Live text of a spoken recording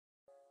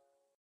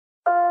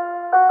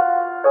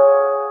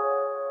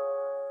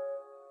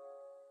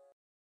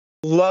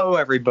Hello,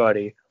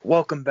 everybody.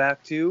 Welcome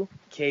back to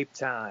Cape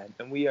Time,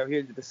 and we are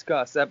here to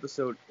discuss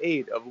episode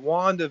 8 of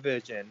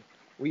WandaVision.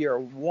 We are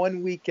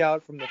 1 week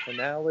out from the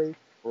finale.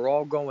 We're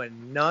all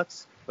going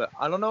nuts, but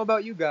I don't know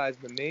about you guys,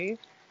 but me,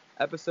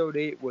 episode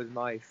 8 was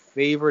my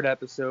favorite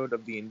episode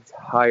of the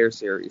entire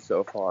series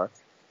so far.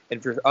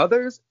 And for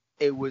others,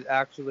 it was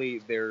actually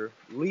their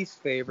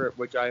least favorite,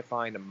 which I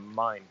find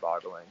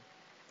mind-boggling.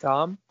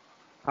 Tom,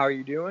 how are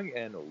you doing,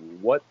 and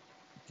what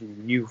do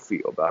you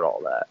feel about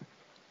all that?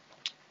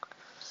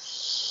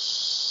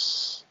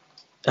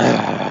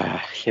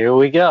 Here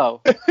we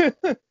go.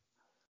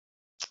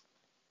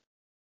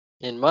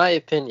 In my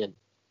opinion,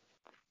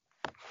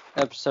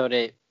 episode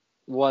 8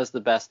 was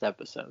the best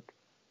episode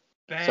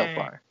so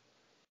far.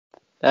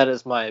 That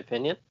is my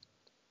opinion.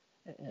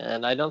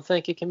 And I don't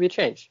think it can be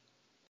changed.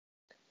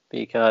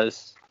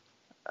 Because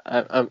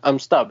I'm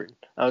stubborn,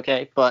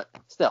 okay? But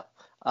still,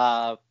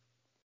 I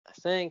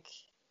think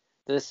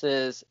this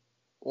is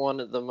one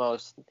of the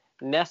most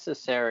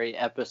necessary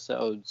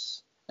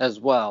episodes as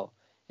well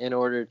in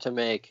order to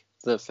make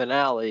the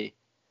finale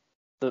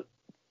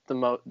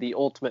the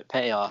ultimate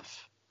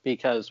payoff,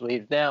 because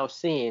we've now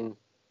seen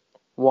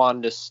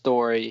Wanda's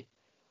story,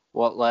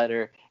 what led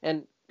her,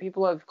 and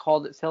people have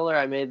called it filler.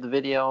 I made the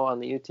video on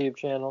the YouTube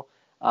channel.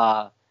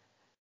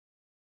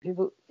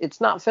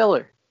 It's not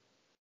filler.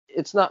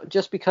 It's not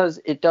just because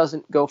it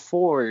doesn't go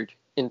forward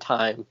in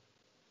time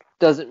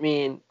doesn't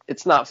mean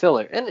it's not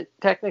filler, and it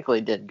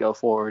technically did go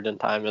forward in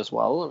time as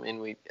well. I mean,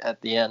 we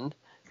at the end,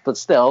 but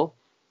still,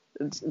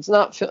 it's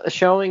not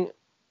showing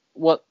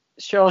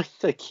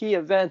the key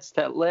events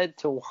that led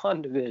to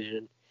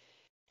WandaVision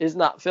is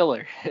not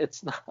filler.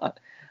 It's not.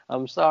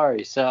 I'm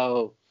sorry.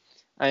 So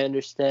I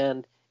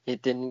understand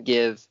it didn't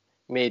give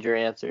major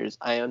answers.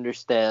 I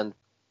understand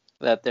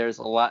that there's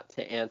a lot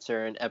to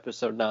answer in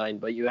episode 9,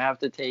 but you have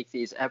to take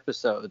these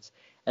episodes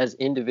as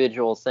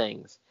individual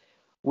things.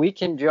 We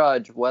can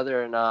judge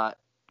whether or not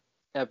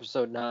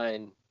episode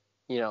 9,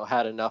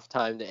 had enough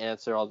time to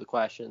answer all the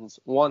questions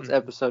once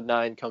episode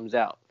 9 comes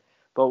out.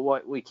 But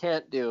what we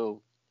can't do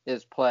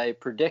is play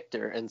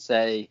predictor and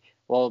say,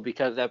 well,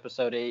 because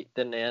episode 8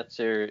 didn't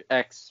answer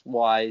X,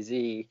 Y,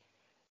 Z,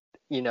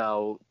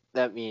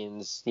 that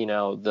means,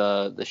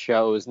 the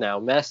show is now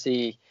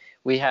messy.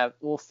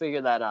 We'll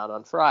figure that out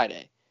on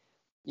Friday.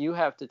 You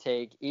have to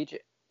take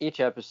each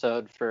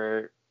episode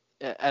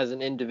as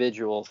an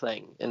individual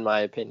thing, in my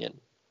opinion.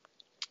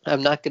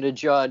 I'm not going to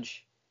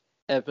judge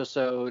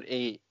episode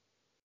 8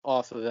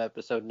 off of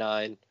episode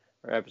 9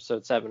 or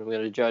episode 7. I'm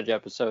going to judge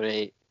episode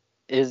 8.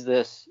 Is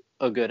this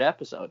a good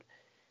episode?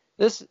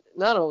 This,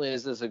 not only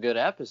is this a good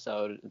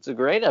episode, it's a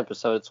great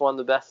episode. It's one of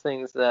the best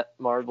things that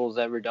Marvel's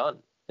ever done,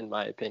 in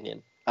my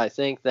opinion. I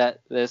think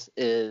that this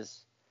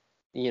is,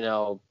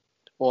 I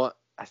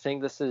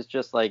think this is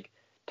just like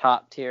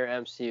top tier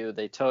MCU.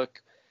 They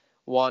took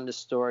Wanda's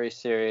story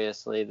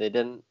seriously. They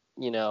didn't,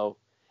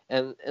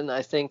 and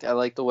I think I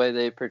like the way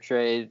they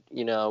portrayed,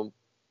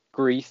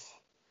 grief,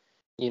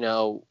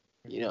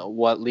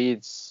 what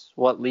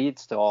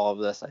leads to all of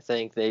this. I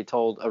think they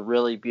told a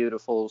really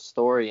beautiful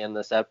story in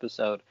this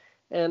episode,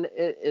 and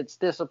it's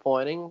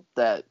disappointing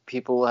that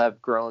people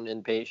have grown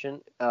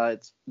impatient.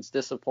 It's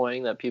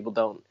disappointing that people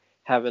don't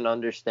have an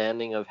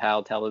understanding of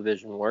how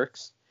television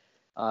works.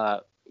 I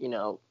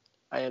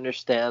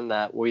understand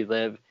that we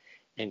live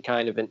in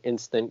kind of an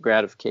instant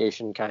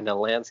gratification kind of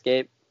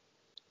landscape,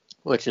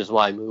 which is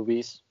why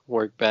movies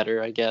work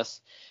better, I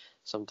guess.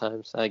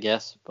 Sometimes, I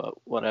guess, but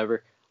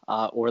whatever.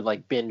 Or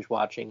like binge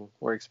watching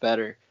works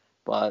better.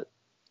 But,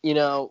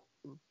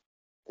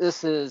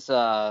 this is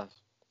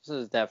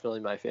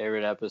definitely my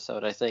favorite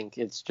episode. I think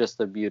it's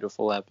just a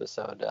beautiful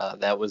episode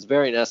that was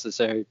very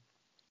necessary.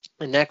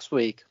 And next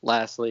week,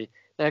 I think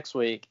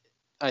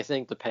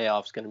the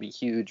payoff's going to be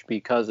huge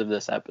because of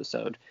this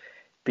episode.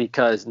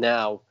 Because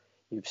now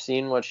you've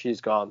seen what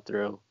she's gone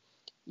through.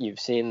 You've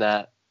seen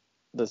that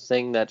the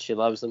thing that she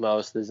loves the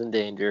most is in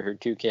danger, her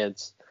 2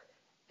 kids.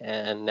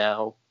 And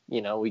now,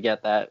 we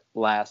get that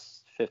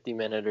last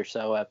 50-minute or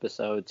so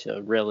episode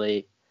to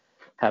really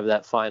have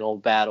that final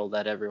battle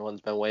that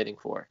everyone's been waiting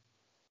for.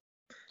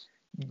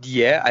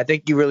 Yeah, I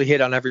think you really hit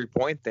on every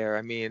point there.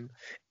 I mean,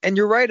 and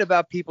you're right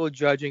about people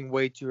judging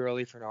way too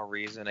early for no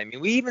reason. I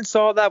mean, we even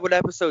saw that with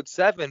episode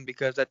 7,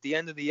 because at the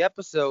end of the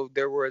episode,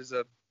 there was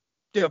a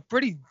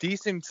pretty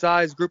decent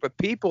sized group of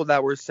people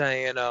that were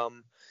saying,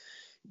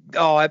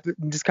 it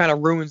just kind of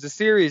ruins the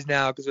series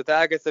now, because with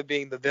Agatha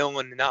being the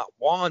villain and not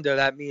Wanda,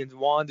 that means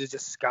Wanda's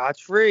just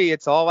scotch-free.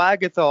 It's all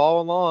Agatha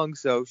all along,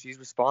 so she's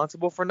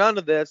responsible for none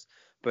of this.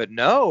 But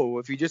no,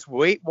 if you just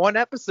wait one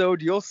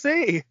episode, you'll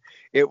see.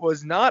 It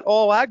was not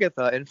all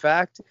Agatha. In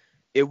fact,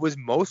 it was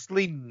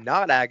mostly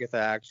not Agatha,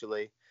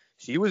 actually.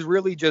 She was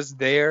really just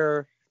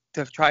there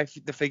to try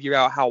to figure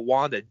out how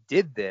Wanda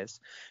did this.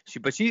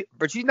 But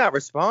she's not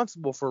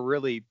responsible for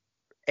really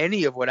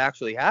any of what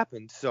actually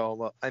happened.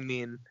 So, I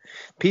mean,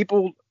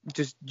 people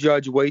just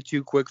judge way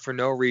too quick for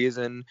no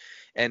reason,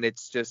 and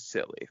it's just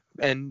silly.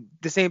 And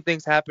the same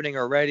thing's happening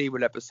already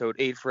with episode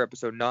 8 for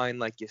episode 9,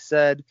 like you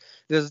said.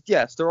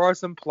 Yes, there are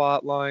some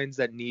plot lines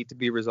that need to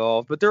be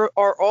resolved, but there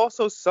are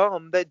also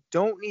some that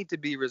don't need to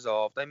be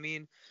resolved. I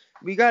mean,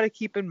 we got to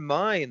keep in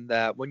mind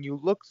that when you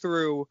look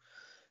through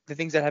the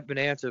things that have been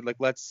answered, like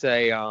let's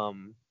say,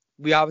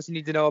 we obviously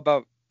need to know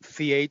about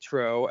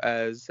Fietro,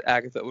 as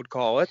Agatha would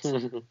call it.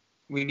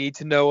 We need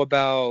to know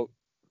about,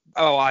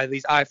 at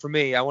least for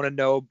me, I want to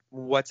know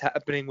what's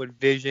happening with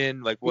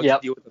Vision, like what's the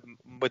deal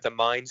with the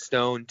Mind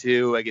Stone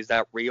too. Like, is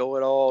that real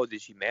at all?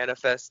 Did she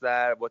manifest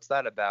that? What's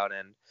that about?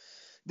 And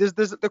there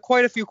are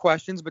quite a few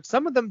questions, but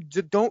some of them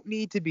don't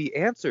need to be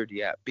answered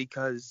yet,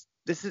 because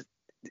this is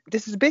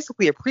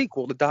basically a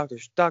prequel to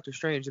Doctor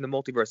Strange in the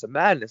Multiverse of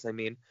Madness. I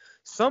mean,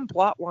 some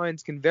plot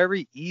lines can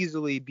very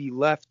easily be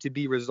left to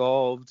be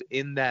resolved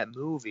in that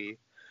movie.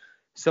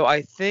 So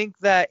I think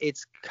that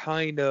it's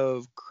kind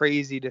of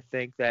crazy to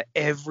think that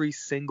every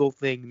single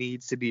thing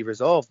needs to be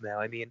resolved now.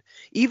 I mean,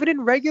 even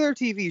in regular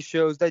TV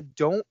shows that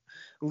don't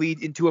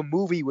lead into a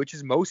movie, which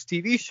is most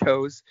TV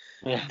shows,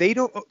 they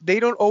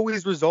don't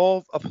always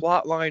resolve a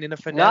plot line in a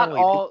finale. Not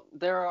all.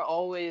 There are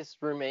always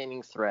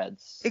remaining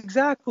threads.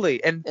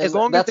 Exactly, and as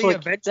long as they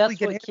eventually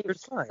get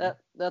answers, fine.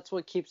 That's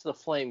what keeps the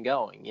flame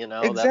going, you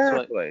know.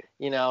 Exactly.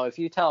 That's what, if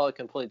you tell a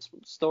complete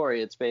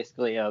story, it's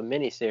basically a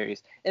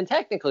miniseries. And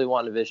technically,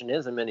 WandaVision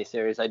is a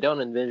miniseries. I don't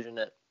envision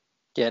it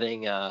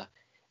getting a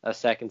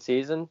second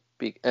season.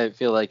 I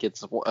feel like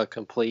it's a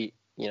complete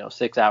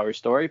 6-hour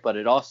story, but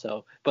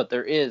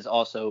there is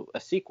also a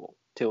sequel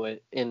to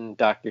it in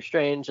Doctor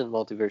Strange and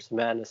Multiverse of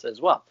Madness as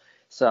well.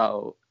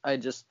 So I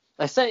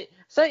sent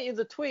you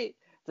the tweet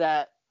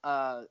that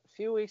a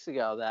few weeks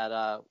ago that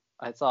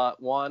I thought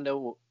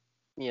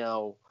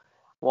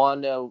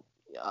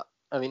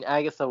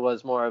Agatha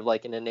was more of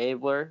like an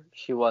enabler.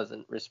 She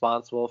wasn't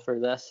responsible for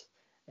this,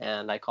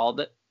 and I called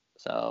it.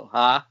 So,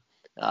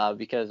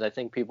 because I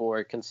think people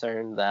were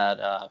concerned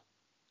that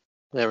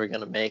they were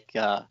going to make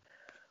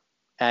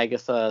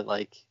Agatha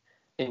like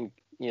in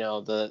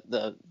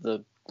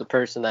the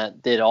person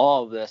that did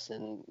all of this,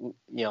 and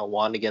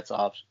Wanda gets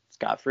off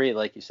scot-free,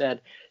 like you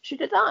said. She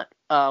did not.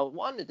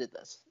 Wanda did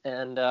this,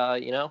 and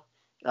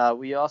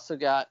we also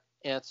got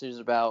answers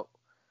about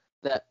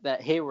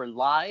that Hayward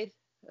lied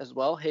as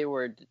well.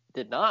 Hayward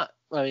did not.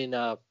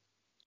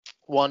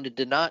 Wanda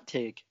did not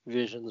take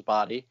Vision's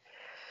body.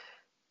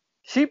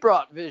 She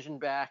brought Vision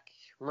back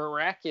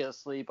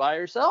miraculously by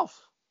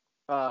herself,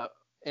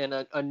 and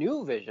a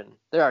new Vision.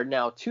 There are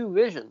now 2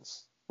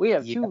 Visions. We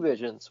have 2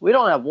 Visions. We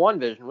don't have 1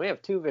 Vision. We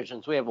have 2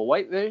 Visions. We have a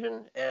white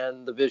Vision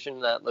and the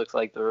Vision that looks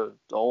like the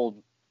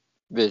old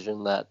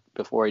Vision that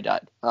before he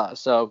died.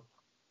 So,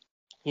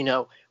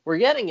 we're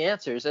getting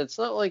answers. It's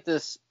not like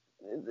this.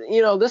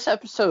 This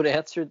episode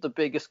answered the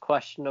biggest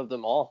question of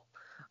them all.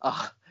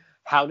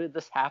 How did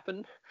this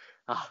happen?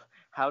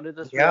 How did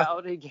this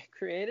reality get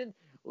created?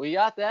 We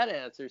got that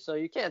answer, so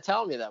you can't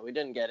tell me that we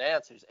didn't get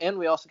answers. And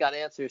we also got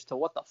answers to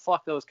what the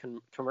fuck those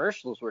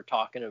commercials were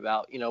talking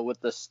about, with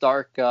the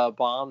Stark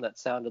bomb that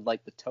sounded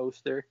like the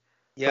toaster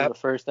from the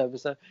first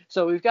episode.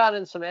 So we've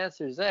gotten some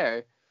answers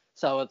there.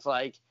 So it's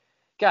like,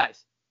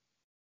 guys,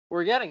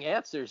 we're getting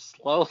answers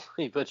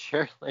slowly but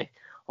surely.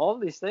 All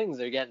these things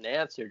are getting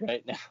answered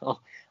right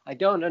now. I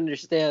don't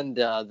understand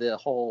the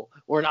whole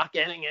 "we're not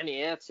getting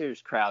any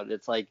answers" crowd.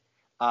 It's like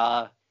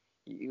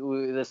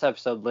this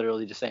episode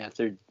literally just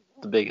answered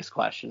the biggest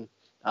question,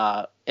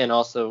 and it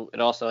also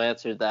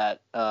answered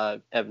that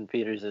Evan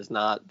Peters is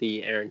not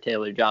the Aaron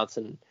Taylor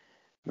Johnson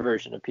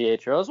version of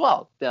Pietro as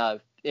well.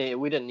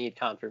 We didn't need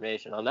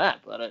confirmation on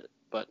that,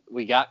 but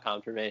we got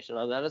confirmation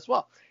on that as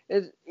well.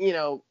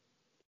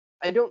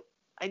 I don't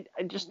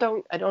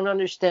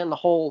understand the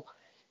whole.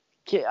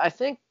 I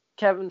think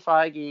Kevin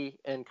Feige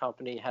and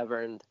company have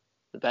earned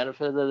the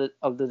benefit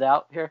of the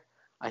doubt here.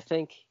 I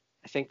think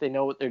they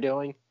know what they're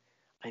doing.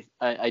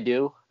 I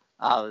do.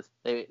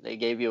 They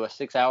gave you a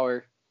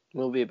 6-hour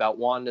movie about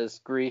Wanda's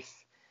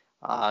grief,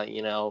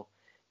 denial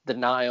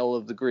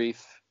of the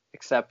grief,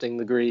 accepting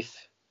the grief,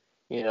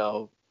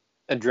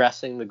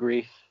 addressing the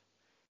grief.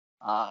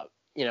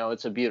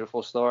 It's a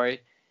beautiful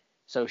story.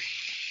 So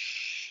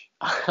shh,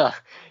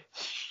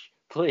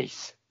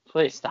 please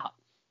stop.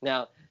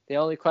 Now, the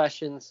only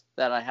questions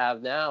that I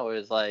have now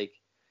is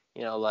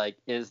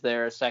is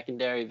there a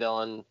secondary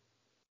villain?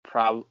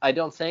 I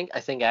don't think.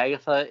 I think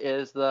Agatha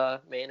is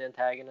the main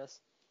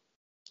antagonist,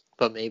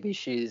 but maybe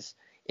she's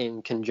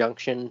in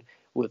conjunction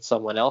with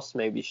someone else.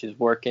 Maybe she's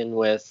working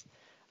with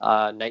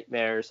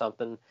Nightmare or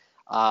something.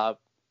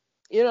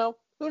 Who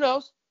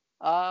knows?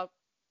 But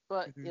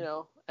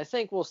I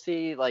think we'll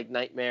see like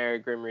Nightmare,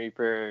 Grim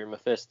Reaper,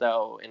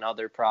 Mephisto in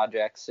other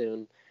projects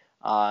soon.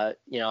 I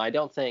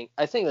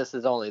think this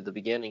is only the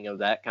beginning of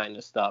that kind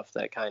of stuff,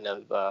 that kind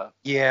of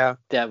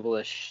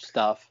devilish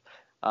stuff.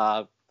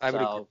 I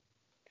would agree.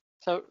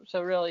 So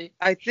really,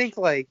 I think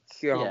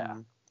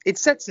it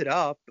sets it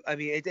up. I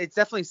mean, it's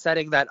definitely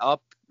setting that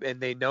up, and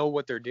they know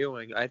what they're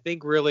doing. I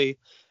think really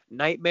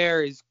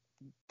Nightmare is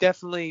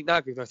definitely,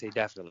 not going to say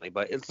definitely,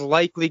 but it's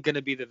likely going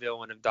to be the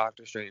villain of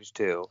Doctor Strange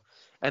 2.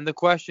 And the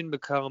question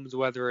becomes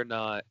whether or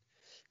not,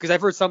 because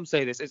I've heard some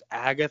say this, is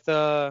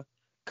Agatha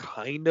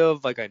kind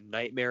of like a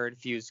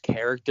nightmare-infused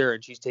character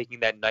and she's taking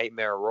that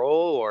nightmare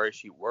role, or is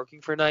she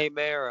working for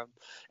Nightmare?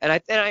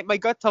 My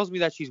gut tells me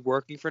that she's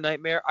working for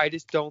Nightmare. I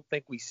just don't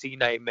think we see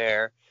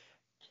Nightmare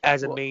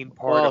as a main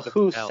part Well, of the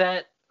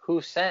finale.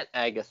 who sent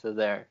Agatha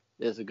there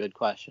is a good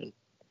question.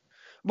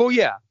 Well,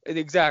 yeah,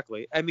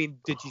 exactly. I mean,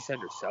 did she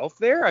send herself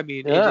there? I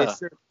mean, Yeah.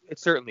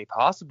 it's certainly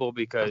possible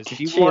because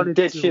she wanted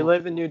Did to. she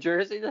live in New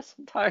Jersey this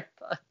entire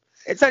time?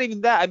 It's not even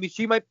that. I mean,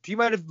 she might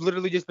have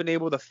literally just been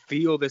able to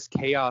feel this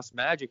chaos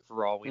magic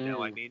for all we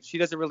know. I mean, she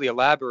doesn't really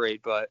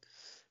elaborate, but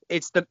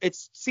it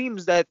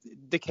seems that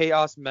the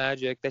chaos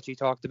magic that she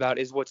talked about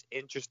is what's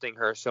interesting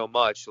her so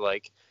much.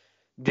 Like,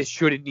 this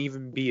shouldn't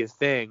even be a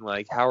thing.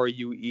 Like, how are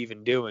you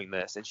even doing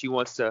this? And she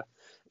wants to.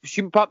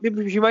 She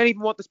might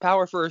even want this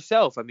power for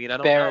herself. I mean, I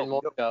don't Baron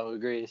know. Mordo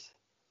agrees.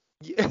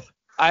 Yeah,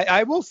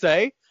 I will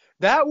say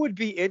that would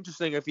be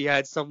interesting if he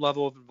had some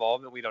level of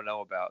involvement we don't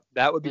know about.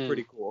 That would be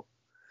pretty cool.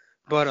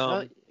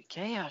 But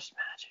chaos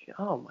magic.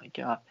 Oh my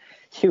god,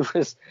 he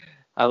was.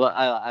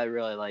 I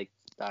really like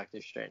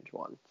Doctor Strange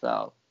 1,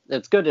 so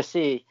it's good to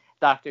see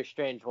Doctor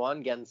Strange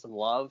 1 getting some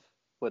love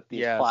with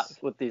these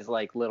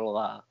like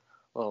little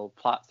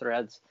plot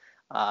threads.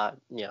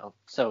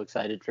 So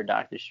excited for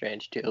Doctor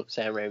Strange 2.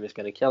 Sam Raimi's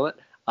gonna kill it.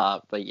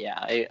 But yeah,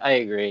 I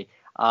agree.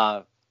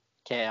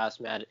 Chaos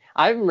magic.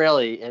 I'm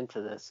really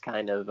into this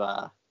kind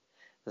of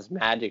this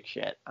magic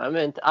shit. I'm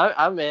in.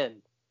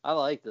 I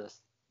like this.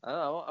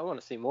 I want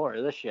to see more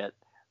of this shit.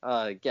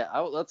 Let's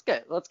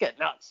get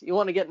nuts. You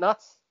want to get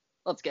nuts?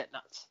 Let's get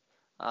nuts.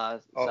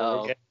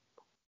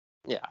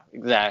 Yeah,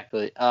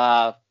 exactly.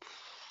 I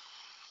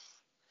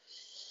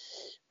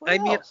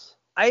mean, Else?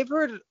 I've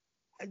heard.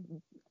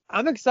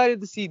 I'm excited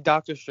to see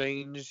Doctor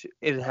Strange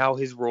and how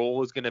his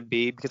role is going to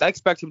be because I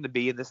expect him to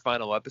be in this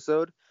final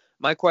episode.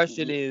 My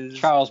question is,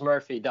 Charles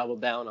Murphy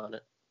doubled down on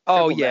it.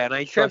 Oh yeah, and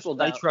I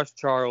trust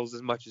Charles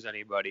as much as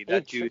anybody.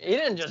 That dude. He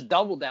didn't just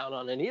double down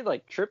on it; he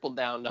like tripled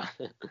down on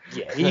it.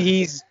 Yeah,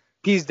 he's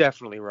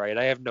definitely right.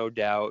 I have no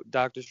doubt.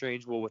 Doctor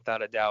Strange will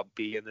without a doubt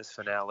be in this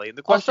finale. And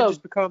the question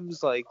just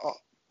becomes like,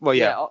 well,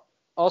 yeah.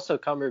 Also,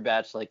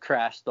 Cumberbatch like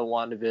crashed the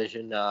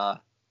WandaVision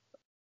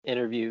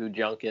interview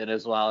junket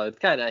as well. It's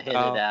kind of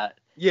hinted at.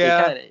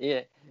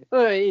 Yeah.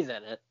 Well, he's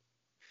in it.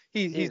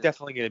 He's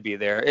definitely going to be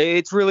there.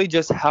 It's really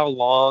just how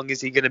long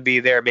is he going to be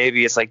there?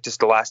 Maybe it's like just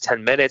the last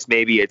 10 minutes.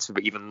 Maybe it's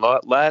even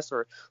less,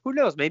 or who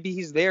knows? Maybe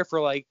he's there for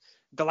like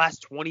the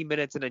last 20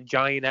 minutes in a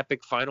giant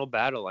epic final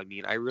battle. I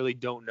mean, I really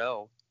don't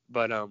know.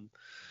 But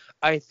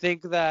I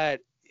think that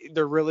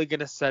they're really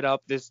going to set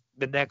up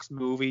the next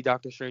movie,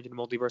 Doctor Strange and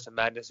the Multiverse of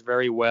Madness,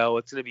 very well.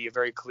 It's going to be a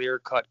very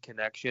clear-cut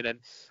connection. And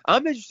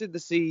I'm interested to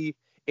see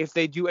if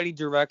they do any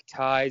direct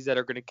ties that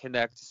are going to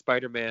connect to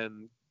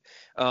Spider-Man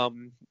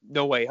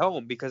No Way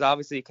Home, because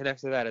obviously it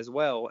connects to that as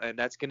well, and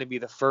that's going to be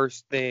the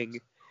first thing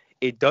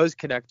it does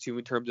connect to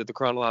in terms of the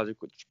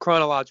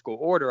chronological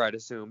order, I'd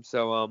assume.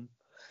 So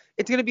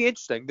it's going to be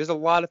interesting. There's a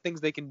lot of things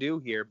they can do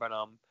here, but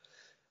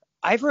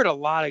I've heard a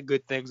lot of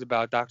good things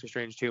about Doctor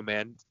Strange too,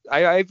 man.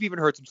 I've even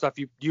heard some stuff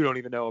you don't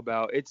even know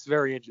about. It's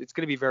going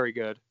to be very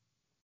good.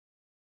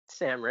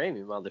 Sam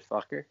Raimi,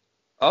 motherfucker.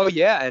 Oh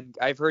yeah, and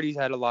I've heard he's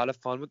had a lot of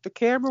fun with the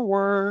camera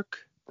work.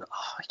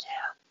 Oh yeah.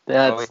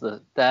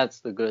 That's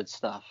the good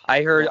stuff.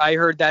 I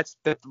heard that's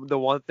the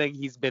one thing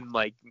he's been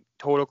like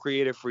total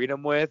creative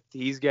freedom with.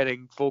 He's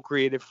getting full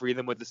creative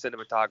freedom with the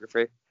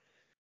cinematography.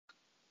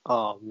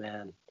 Oh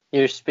man,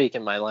 you're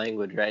speaking my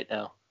language right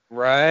now.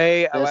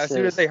 Right. As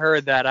soon as I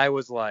heard that, I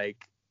was like,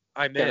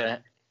 I'm in.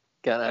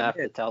 Gonna have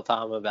to tell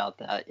Tom about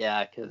that.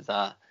 Yeah, because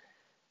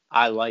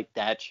I like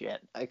that shit.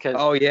 Cause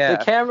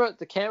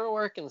the camera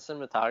work and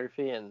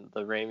cinematography and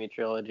the Raimi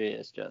trilogy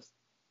is just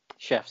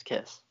chef's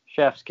kiss.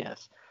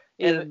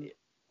 And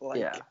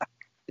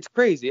it's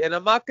crazy. And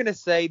I'm not gonna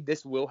say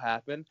this will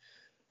happen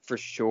for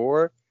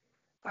sure,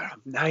 but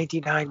I'm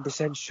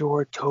 99%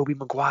 sure Tobey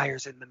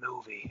Maguire's in the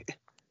movie.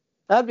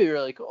 That'd be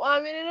really cool.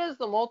 I mean, it is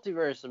the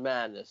Multiverse of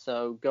Madness,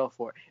 so go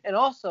for it. And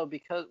also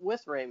because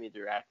with Raimi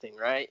directing,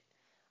 right?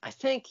 I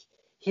think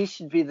he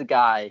should be the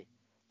guy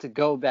to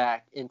go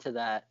back into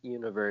that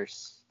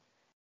universe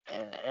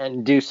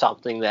and do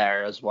something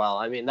there as well.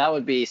 I mean, that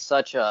would be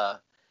such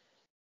an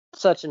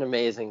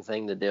amazing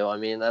thing to do. I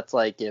mean, that's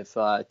like if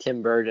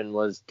Tim Burton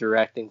was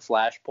directing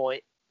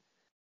Flashpoint,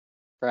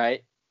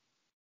 right?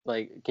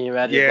 Like, can you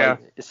imagine?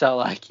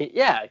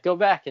 Yeah. Go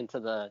back into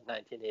the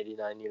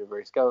 1989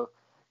 universe. Go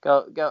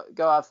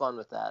have fun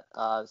with that.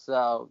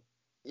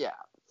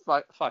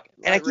 Fuck it.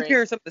 And I keep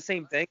hearing some of the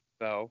same thing,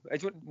 though. I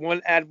just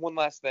want to add one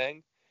last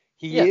thing.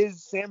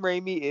 Sam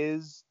Raimi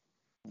is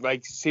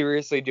like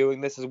seriously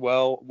doing this as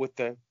well with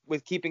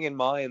keeping in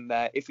mind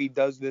that if he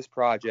does this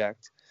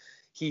project,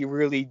 he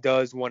really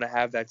does want to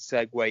have that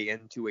segue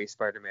into a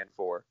Spider-Man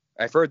 4.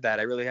 I've heard that.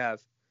 I really have.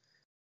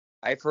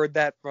 I've heard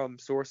that from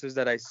sources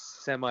that I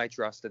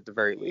semi-trust at the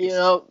very least. You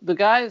know, the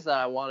guys that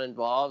I want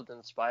involved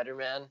in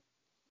Spider-Man,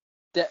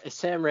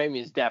 Sam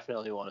Raimi is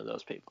definitely one of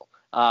those people.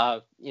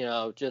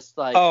 Just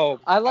like Oh,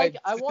 I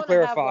just to want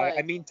to have clarify, like.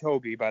 I mean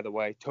Toby, by the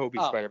way. Toby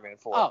Oh, Spider-Man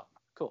 4. oh,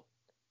 cool,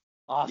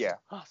 awesome, Yeah.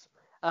 awesome.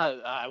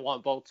 I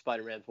want both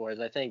Spider-Man 4s.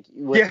 I think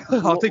Yeah,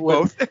 I'll take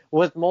both.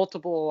 with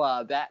multiple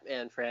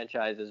Batman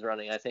franchises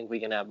running, I think we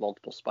can have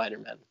multiple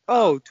Spider-Men.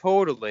 Oh,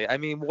 totally. I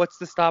mean, what's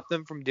to stop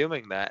them from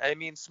doing that? I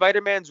mean,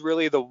 Spider-Man's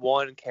really the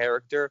one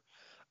character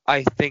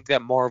I think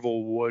that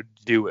Marvel would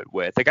do it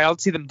with. Like, I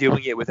don't see them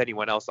doing it with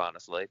anyone else,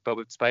 honestly. But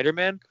with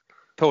Spider-Man,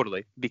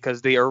 totally.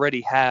 Because they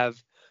already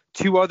have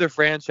 2 other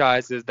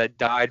franchises that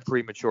died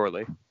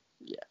prematurely.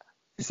 Yeah.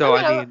 So,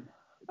 I mean,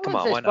 come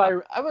on, why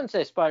not? I wouldn't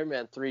say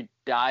Spider-Man 3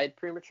 died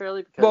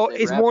prematurely because Well, they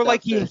it's wrapped more like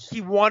up this. he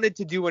wanted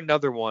to do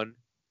another one,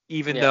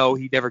 even Yeah. though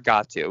he never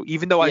got to.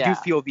 Even though I do Yeah.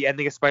 feel the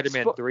ending of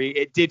Spider-Man 3,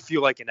 it did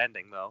feel like an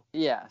ending, though.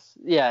 Yes.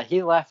 Yeah,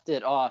 he left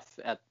it off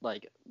at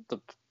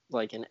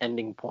an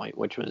ending point,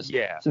 which was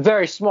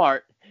very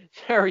smart,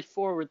 very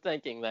forward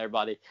thinking there,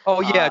 buddy.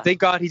 Oh yeah, thank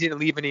God he didn't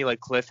leave any like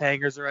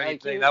cliffhangers or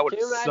anything. That would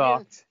have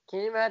sucked.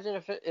 Can you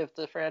imagine if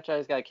the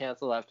franchise got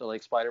canceled after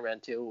like Spider-Man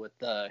 2 with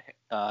the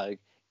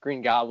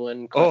Green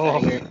Goblin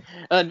cliffhanger?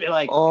 I'd be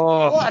like,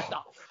 what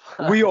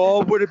the? We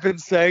all would have been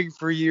saying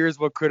for years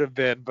what could have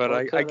been,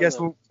 but I guess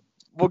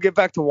we'll get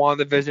back to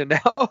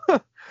WandaVision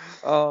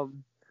now.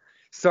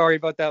 Sorry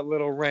about that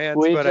little rant,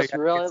 but I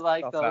really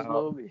like those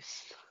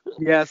movies.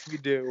 Yes, we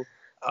do.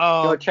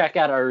 Go check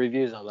out our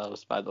reviews on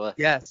those, by the way.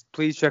 Yes,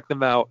 please check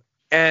them out.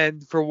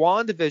 And for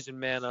WandaVision,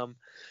 man,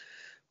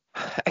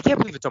 I can't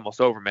believe it's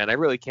almost over, man. I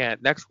really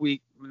can't. Next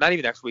week, not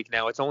even next week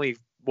now. It's only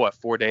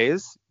 4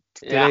 days?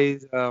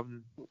 Today's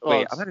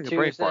wait, I'm having a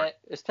brain fart.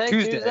 It's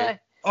Tuesday.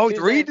 Oh,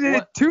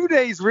 Tuesday, 2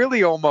 days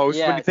really almost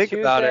when you think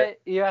about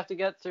it. You have to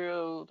get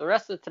through the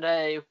rest of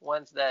today,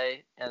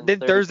 Wednesday, and then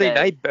Thursday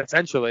night,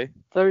 essentially.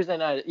 Thursday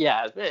night,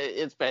 yeah,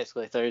 it's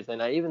basically Thursday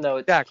night, even though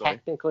it's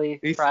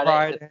technically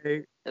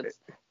Friday.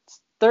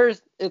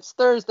 It's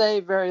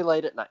Thursday, very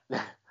late at night.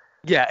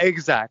 Yeah,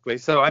 exactly.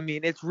 So I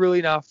mean, it's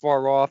really not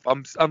far off.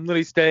 I'm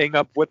literally staying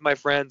up with my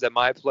friends at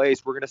my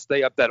place. We're gonna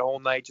stay up that whole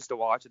night just to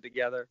watch it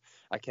together.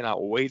 I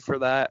cannot wait for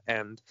that.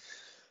 And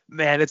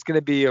man, it's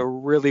gonna be a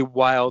really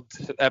wild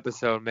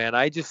episode, man.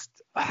 I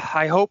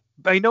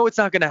know it's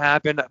not gonna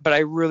happen, but I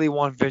really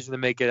want Vision to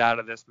make it out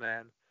of this,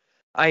 man.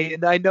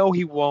 I know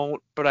he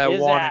won't, but I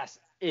want. His ass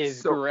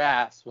is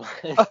grass.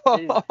 He's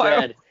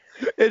dead.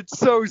 It's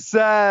so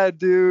sad,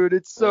 dude.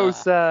 It's so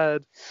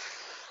sad.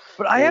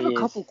 But I have a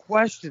couple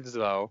questions,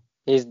 though.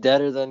 He's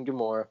deader than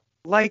Gamora.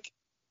 Like,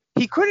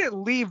 he couldn't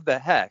leave the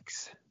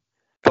Hex,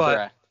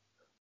 but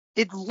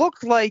it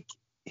looked like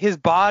his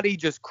body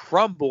just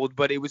crumbled,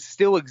 but it was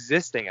still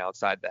existing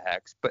outside the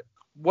Hex. But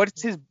what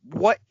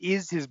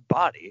is his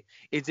body?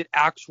 Is it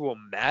actual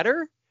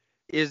matter?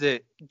 Is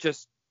it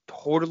just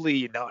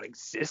totally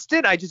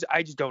non-existent? I just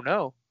don't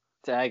know.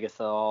 It's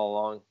Agatha all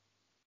along.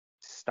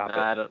 Stop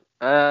it.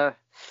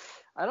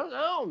 I don't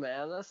know,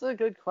 man. That's a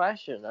good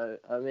question.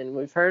 I mean,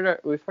 we've heard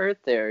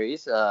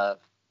theories. I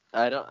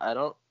don't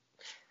know.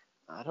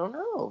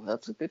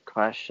 That's a good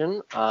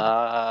question.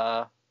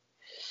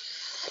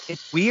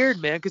 It's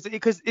weird, man,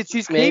 because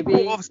she's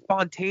capable of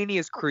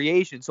spontaneous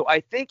creation. So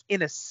I think,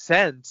 in a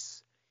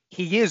sense,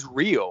 he is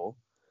real.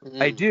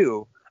 I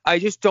do. I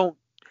just don't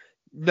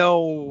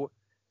know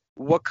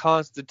what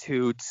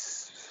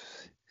constitutes.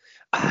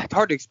 It's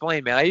hard to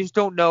explain, man. I just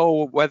don't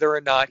know whether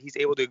or not he's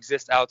able to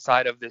exist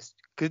outside of this,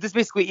 because this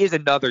basically is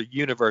another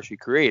universe he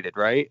created,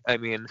 right? I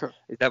mean,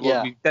 is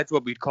that that's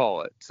what we'd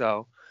call it.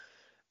 So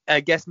I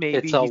guess maybe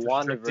it's a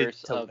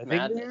Wandaverse of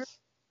madness.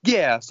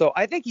 Yeah, so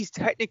I think he's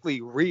technically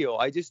real.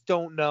 I just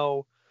don't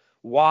know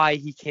why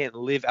he can't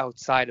live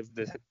outside of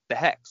the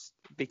Hex,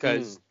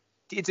 because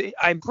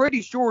I'm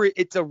pretty sure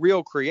it's a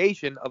real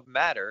creation of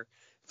matter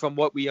from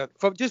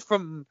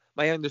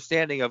my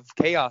understanding of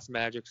chaos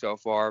magic so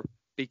far.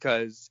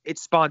 Because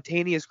it's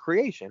spontaneous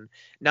creation,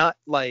 not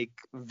like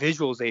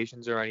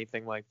visualizations or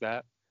anything like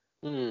that.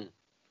 It's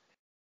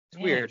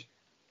weird.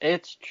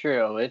 It's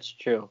true.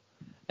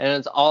 And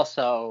it's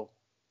also,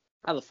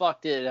 how the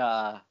fuck did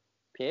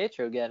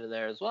Pietro get in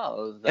there as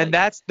well? And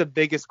that's the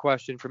biggest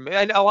question for me.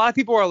 And a lot of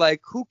people are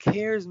like, who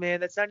cares, man?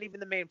 That's not even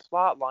the main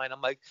plot line.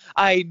 I'm like,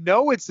 I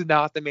know it's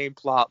not the main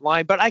plot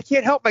line, but I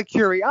can't help my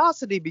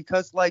curiosity,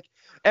 because like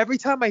every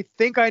time I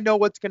think I know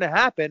what's going to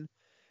happen,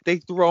 they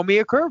throw me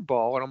a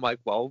curveball, and I'm like,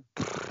 well,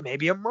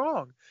 maybe I'm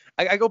wrong.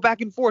 I go back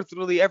and forth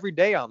literally every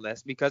day on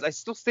this, because I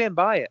still stand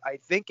by it. I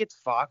think it's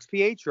Fox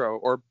Pietro,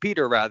 or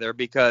Peter rather,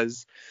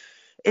 because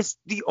it's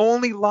the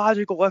only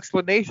logical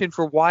explanation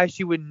for why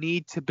she would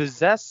need to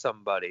possess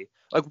somebody.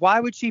 Like, why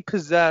would she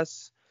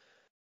possess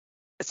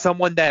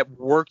someone that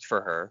worked for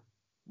her?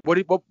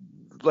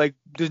 Like,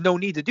 there's no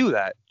need to do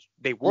that.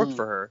 They worked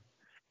for her.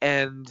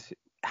 And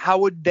how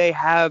would they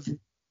have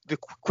the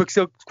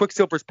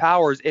Quicksilver's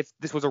powers if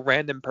this was a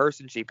random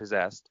person she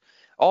possessed?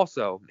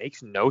 Also,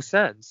 makes no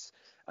sense.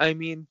 I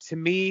mean, to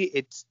me,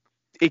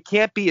 it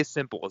can't be as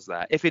simple as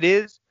that. If it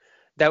is,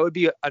 that would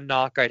be a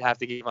knock I'd have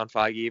to give on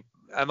Feige.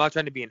 I'm not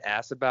trying to be an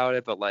ass about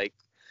it, but like,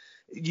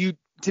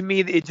 to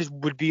me, it just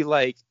would be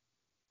like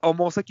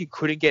almost like you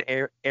couldn't get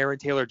Aaron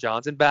Taylor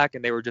Johnson back,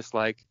 and they were just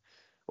like,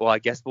 well, I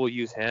guess we'll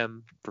use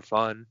him for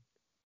fun,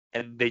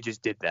 and they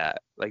just did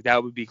that. Like,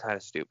 that would be kind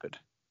of stupid.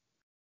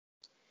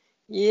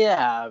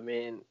 Yeah, I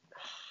mean,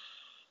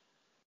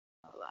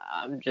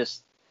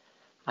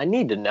 I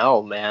need to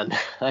know, man.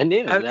 I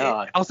need to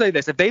know. I'll say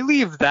this: if they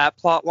leave that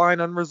plot line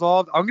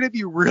unresolved, I'm gonna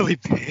be really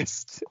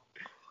pissed.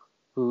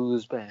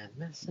 Who's been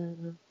messing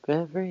up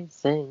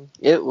everything?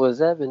 It was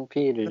Evan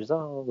Peters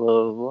all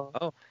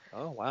along.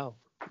 Oh, wow.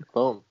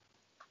 Boom.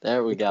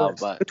 There we Good go.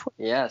 twist. But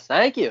yes,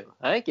 thank you.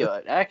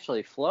 It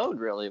actually flowed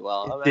really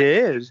well. It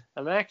did.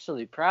 I'm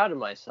actually proud of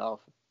myself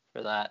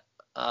for that.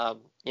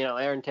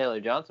 Aaron Taylor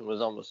Johnson was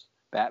almost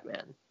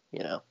Batman,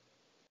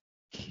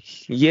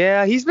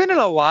 Yeah, he's been in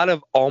a lot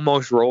of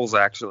almost roles,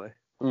 actually.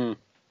 He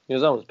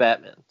was almost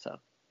Batman, so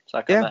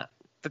suck on that.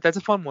 That's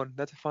a fun one.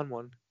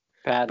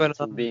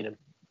 Pattinson beat him.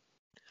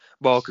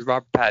 Well, because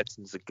Robert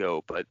Pattinson's a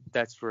goat, but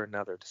that's for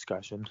another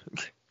discussion.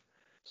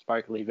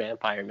 Sparkly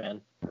vampire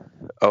man.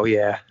 Oh,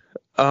 yeah.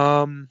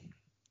 I mean,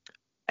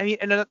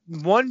 and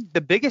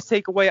the biggest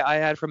takeaway I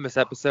had from this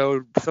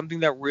episode, something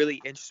that really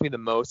interests me the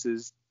most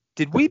is,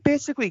 did we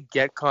basically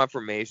get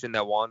confirmation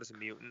that Wanda's a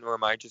mutant, or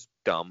am I just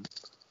dumb?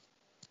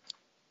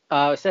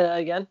 Say that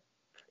again?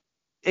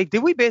 Hey,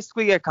 did we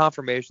basically get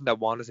confirmation that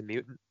Wanda's a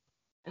mutant?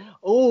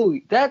 Oh,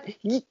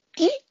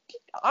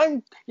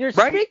 you're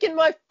right? Speaking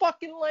my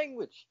fucking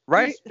language.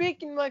 Right? You're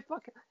speaking my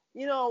fucking,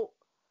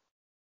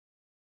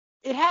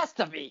 it has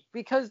to be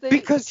because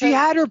she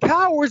had her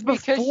powers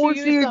before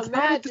she used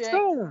the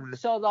stone.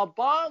 So the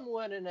bomb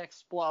wouldn't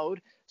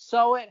explode.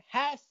 So it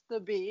has to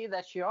be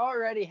that she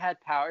already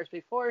had powers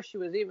before she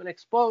was even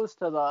exposed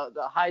to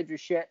the Hydra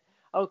shit.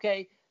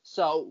 Okay,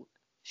 so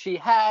she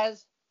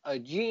has a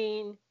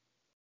gene.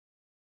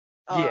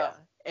 Yeah.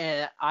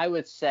 And I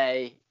would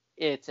say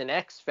it's an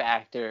X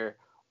factor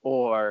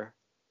or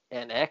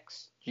an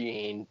X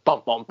gene.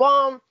 Bum bum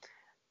bum.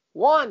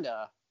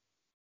 Wanda,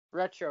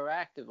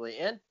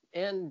 retroactively,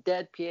 and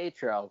Dead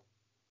Pietro,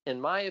 in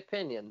my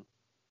opinion,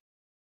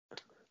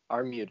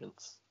 are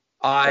mutants.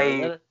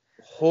 I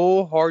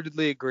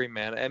wholeheartedly agree,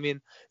 man. I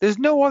mean, there's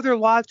no other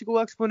logical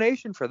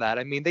explanation for that.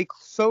 I mean, they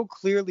so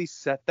clearly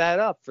set that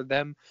up for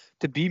them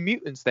to be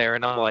mutants there,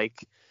 and I'm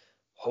like,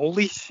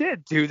 holy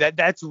shit, dude,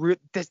 that's real.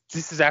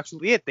 This is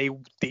actually it.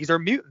 These are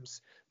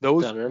mutants.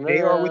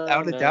 They are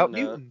without a doubt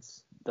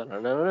mutants. And I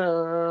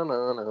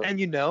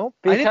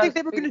didn't think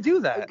they were going to do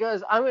that.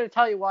 Because I'm going to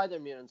tell you why they're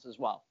mutants as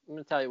well.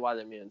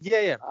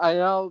 Yeah. I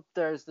know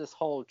there's this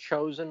whole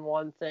chosen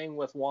one thing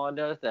with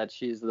Wanda, that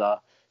she's the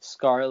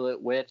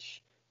Scarlet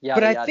Witch.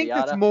 But I think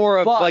that's more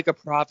of like a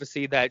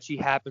prophecy that she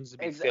happens to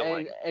be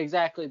filling.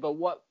 Exactly.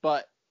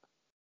 But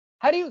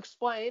how do you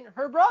explain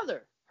her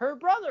brother? Her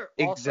brother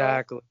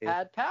also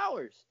had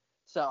powers.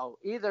 So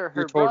I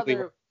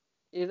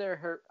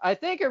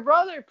think her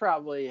brother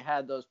probably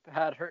had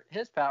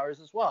his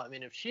powers as well. I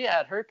mean, if she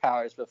had her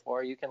powers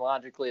before, you can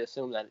logically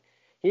assume that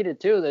he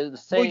did too. They're the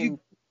same.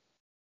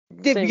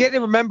 You got to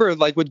remember,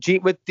 like with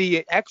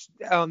the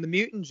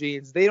mutant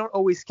genes, they don't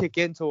always kick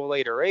in till a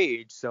later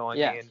age. So I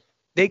mean,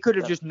 they could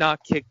have just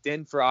not kicked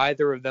in for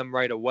either of them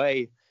right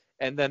away,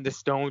 and then the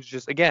stones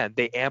just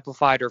they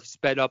amplified or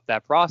sped up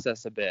that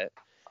process a bit.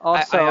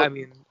 Also, I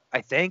mean,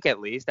 I think at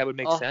least that would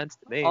make sense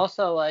to me.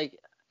 Also, like,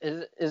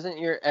 isn't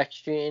your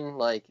X gene,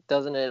 like,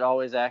 doesn't it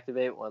always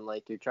activate when,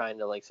 like, you're trying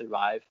to, like,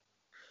 survive?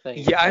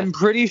 Yeah, I'm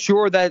pretty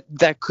sure that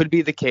could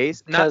be the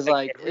case. Because,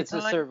 like, it's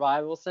a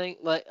survival thing.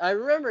 Like, I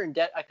remember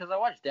because I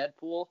watched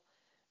Deadpool,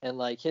 and,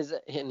 like, he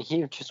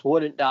just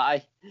wouldn't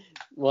die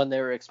when they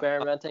were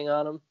experimenting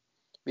on him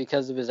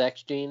because of his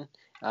X gene.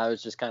 I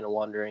was just kind of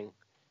wondering.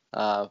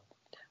 I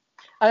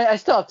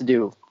still have to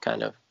do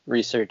kind of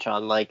research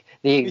on, like,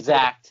 the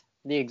exact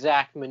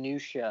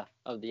minutia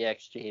of the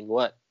X gene.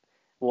 What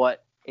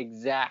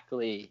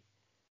exactly,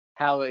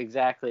 how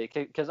exactly,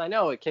 because I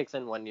know it kicks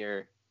in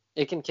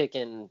it can kick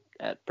in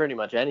at pretty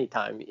much any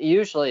time,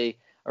 usually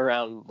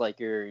around like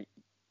your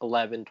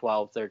 11,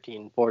 12,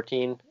 13,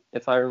 14,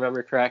 if I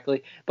remember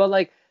correctly. But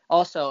like,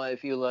 also,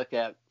 if you look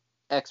at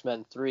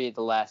X-Men 3,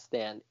 The Last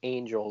Stand,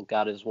 Angel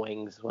got his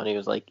wings when he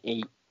was like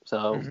 8,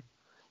 so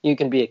you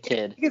can be a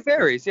kid. It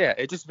varies, yeah,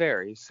 it just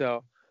varies.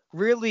 So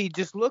really,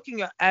 just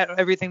looking at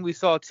everything we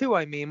saw too,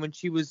 I mean, when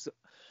she was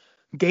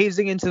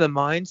gazing into the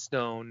Mind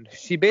Stone,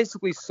 she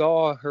basically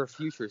saw her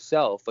future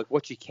self, like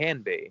what she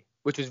can be,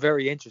 which was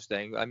very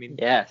interesting. I mean,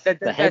 yes,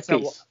 the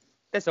headpiece.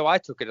 That's how I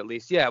took it, at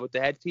least. Yeah, with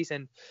the headpiece,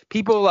 and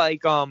people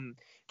like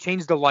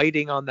changed the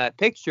lighting on that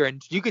picture,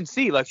 and you can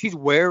see like she's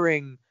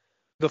wearing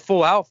the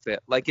full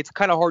outfit. Like, it's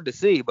kind of hard to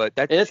see, but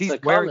she's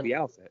wearing the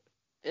outfit.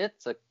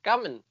 It's a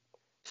coming.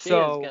 She is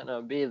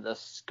gonna be the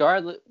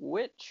Scarlet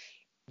Witch.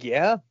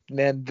 Yeah,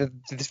 man,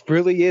 this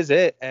really is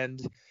it, and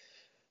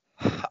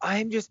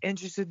I'm just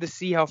interested to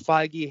see how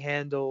Feige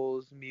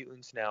handles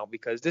mutants now,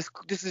 because this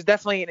is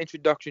definitely an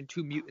introduction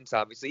to mutants,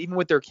 obviously, even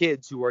with their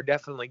kids who are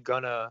definitely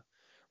gonna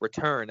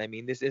return. I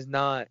mean, this is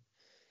not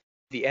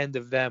the end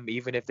of them,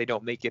 even if they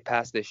don't make it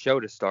past this show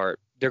to start.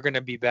 They're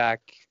gonna be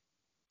back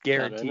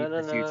guaranteed in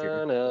the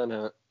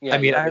future. Yeah, I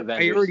mean, Young I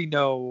Avengers. already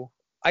know.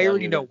 I Young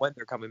already know Avengers. when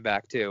they're coming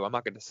back too. I'm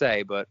not going to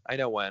say, but I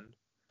know when.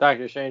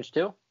 Doctor Strange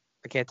too?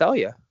 I can't tell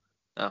you.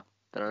 Oh.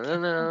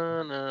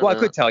 Well, I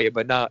could tell you,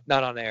 but not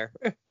on air.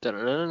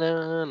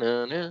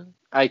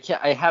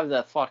 I have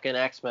that fucking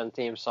X-Men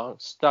theme song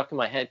stuck in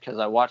my head because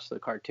I watched the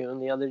cartoon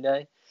the other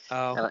day.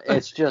 Oh.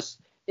 And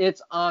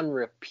it's on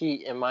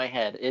repeat in my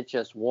head. It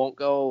just won't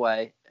go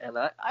away. And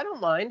I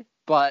don't mind,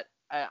 but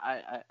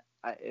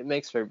it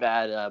makes for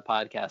bad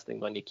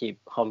podcasting when you keep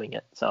humming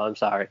it. So I'm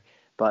sorry.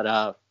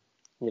 But,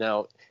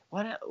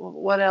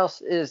 what else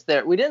is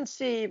there? We didn't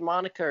see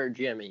Monica or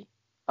Jimmy.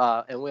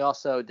 And we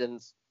also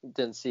didn't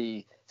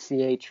see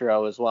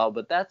Pietro as well,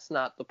 but that's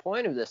not the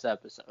point of this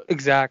episode.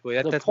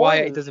 Exactly. That's why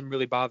it doesn't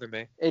really bother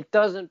me. It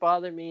doesn't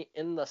bother me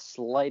in the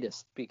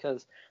slightest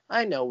because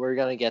I know we're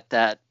going to get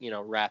that,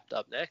 wrapped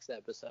up next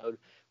episode.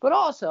 But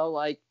also,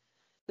 like,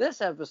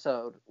 this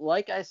episode,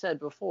 like I said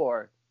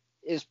before,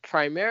 is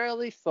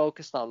primarily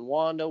focused on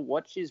Wanda,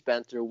 what she's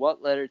been through,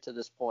 what led her to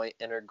this point,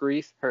 and her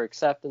grief, her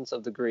acceptance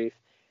of the grief.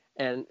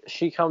 And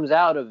she comes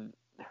out of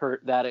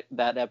that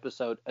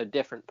episode a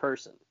different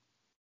person.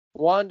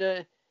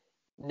 Wanda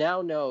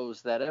now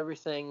knows that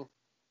everything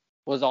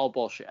was all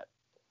bullshit.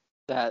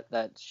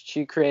 That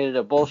she created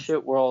a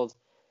bullshit world,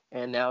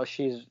 and now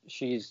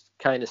she's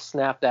kind of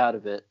snapped out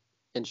of it,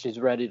 and she's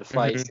ready to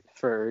fight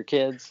for her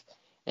kids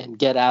and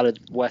get out of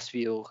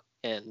Westview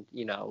and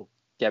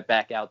get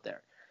back out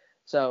there.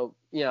 So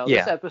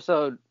this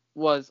episode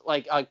was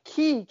like a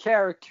key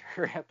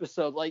character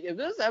episode. Like if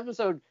this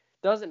episode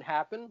doesn't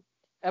happen,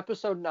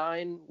 episode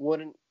 9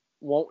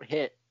 won't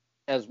hit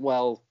as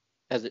well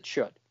as it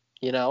should.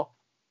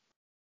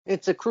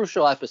 It's a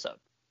crucial episode.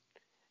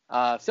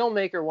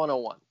 Filmmaker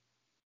 101.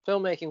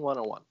 Filmmaking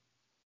 101.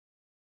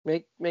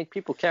 Make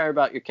people care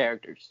about your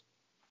characters.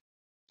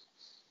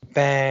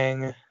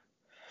 Bang.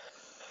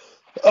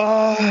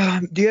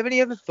 Do you have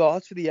any other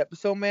thoughts for the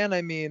episode, man?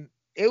 I mean,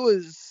 it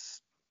was.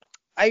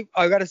 I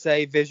gotta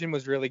say, Vision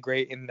was really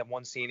great in the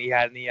one scene he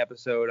had in the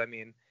episode. I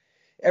mean,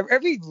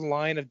 every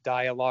line of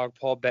dialogue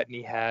Paul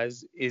Bettany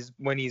has is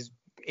when he's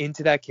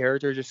into that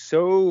character just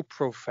so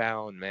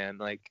profound, man.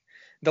 Like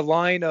the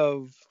line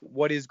of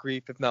 "What is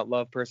grief if not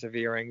love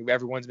persevering?"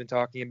 Everyone's been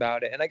talking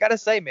about it, and I gotta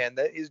say, man,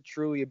 that is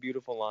truly a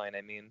beautiful line.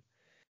 I mean,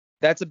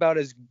 that's about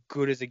as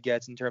good as it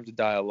gets in terms of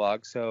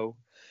dialogue. So,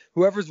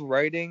 whoever's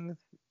writing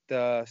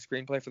the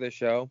screenplay for the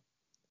show,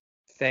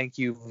 thank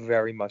you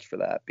very much for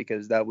that,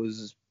 because that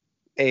was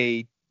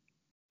a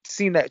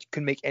scene that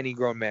could make any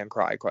grown man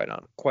cry, quite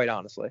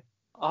honestly.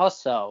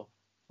 Also,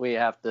 we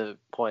have to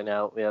point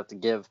out, we have to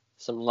give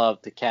some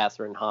love to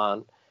Catherine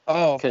Hahn.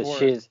 Oh,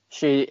 because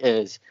she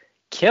is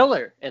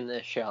killer in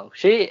this show.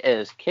 She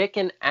is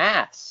kicking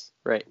ass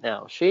right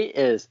now. She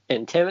is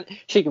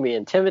She can be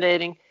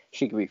intimidating.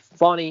 She can be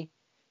funny.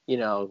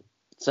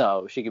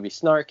 So she can be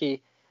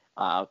snarky.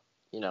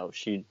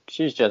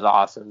 She's just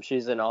awesome.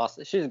 She's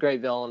a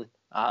great villain.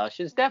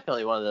 She's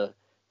definitely one of the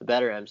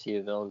better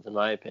MCU villains in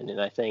my opinion.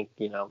 I think,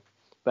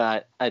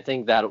 but I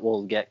think that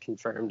will get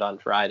confirmed on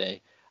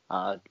Friday,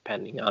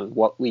 depending on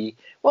what we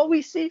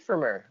see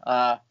from her.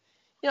 I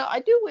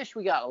do wish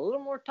we got a little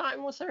more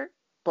time with her,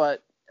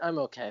 but I'm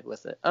okay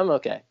with it. I'm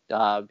okay,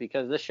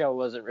 because this show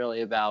wasn't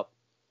really about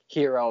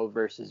hero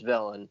versus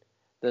villain.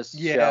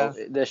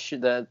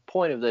 The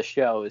point of this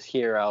show is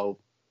hero,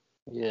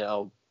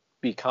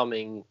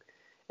 becoming,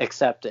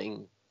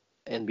 accepting,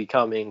 and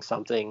becoming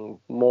something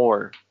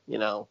more.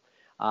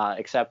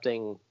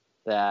 Accepting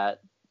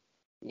that,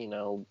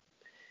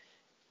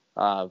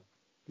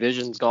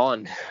 Vision's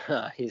gone.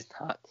 He's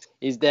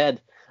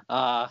dead.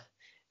 And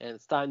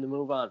it's time to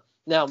move on.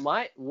 Now,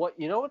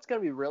 what's going to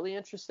be really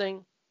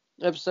interesting,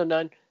 episode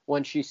 9,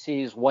 when she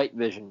sees White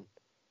Vision.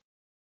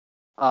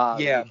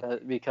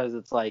 Because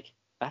it's like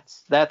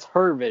that's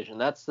her vision.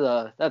 That's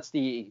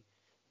the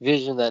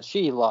vision that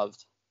she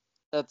loved.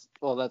 Those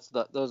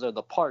are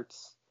the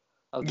parts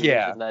of the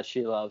vision that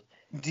she loved.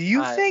 Do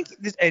you think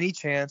there's any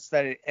chance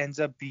that it ends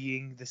up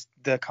being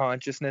the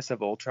consciousness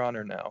of Ultron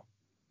or no?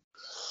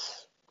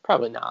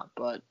 Probably not,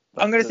 but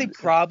I'm gonna say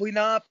probably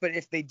not. But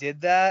if they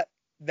did that,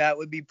 that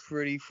would be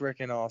pretty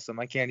freaking awesome.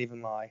 I can't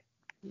even lie.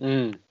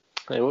 It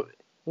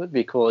would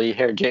be cool. You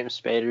hear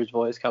James Spader's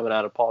voice coming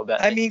out of Paul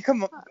Bettany. I mean,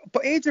 come on.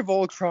 But Age of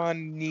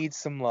Ultron needs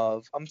some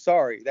love. I'm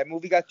sorry. That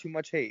movie got too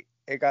much hate.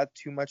 It got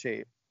too much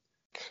hate.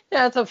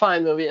 Yeah, it's a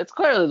fine movie. It's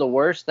clearly the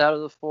worst out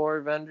of the 4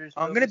 Avengers movies.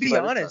 I'm going to be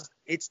honest.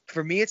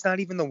 For me, it's not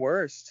even the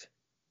worst.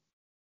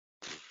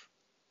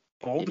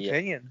 Bold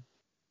opinion.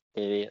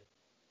 Idiot.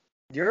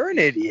 You're an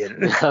idiot.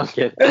 I'm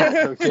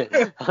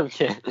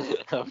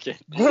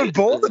kidding.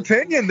 Bold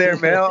opinion there,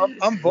 man.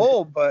 I'm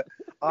bold, but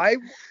I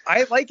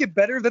like it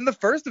better than the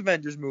first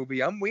Avengers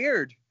movie. I'm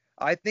weird.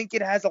 I think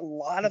it has a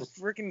lot of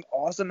freaking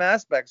awesome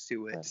aspects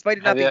to it, despite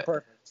it not being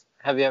perfect.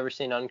 Have you ever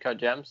seen Uncut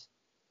Gems?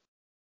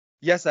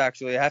 Yes,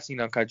 actually, I have seen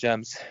Uncut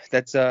Gems.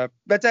 That's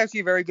actually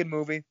a very good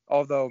movie,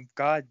 although,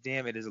 god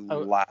damn, it is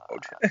loud.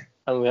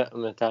 I'm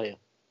gonna tell you,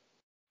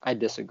 I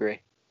disagree.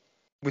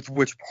 With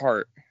which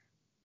part?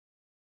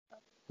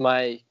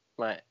 My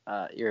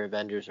your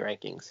Avengers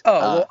rankings. Oh,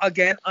 well,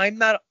 again, I'm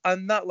not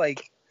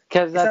like,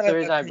 Because it's that's not the a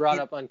reason I brought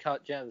opinion. up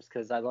Uncut Gems,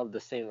 because I love the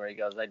scene where he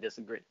goes, I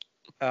disagree.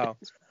 Oh,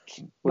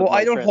 With well, I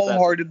Mike don't Francesa.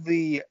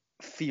 wholeheartedly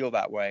feel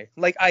that way.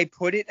 Like, I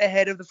put it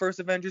ahead of the first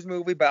Avengers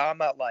movie, but I'm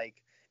not like,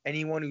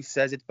 anyone who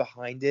says it's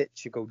behind it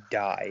should go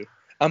die.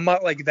 I'm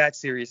not like that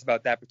serious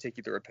about that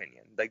particular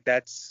opinion. Like,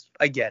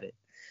 I get it.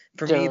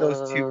 For me,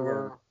 those two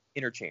are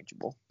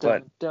interchangeable.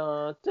 But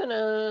Dun, dun,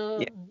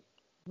 dun, yeah,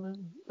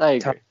 dun. I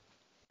Tom, agree.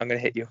 I'm gonna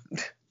hit you.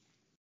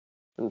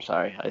 I'm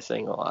sorry, I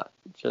sing a lot.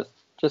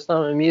 Just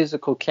I'm a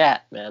musical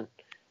cat, man.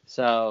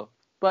 So,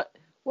 but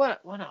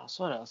what else?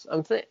 What else?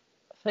 I'm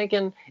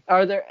thinking.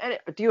 Are there any?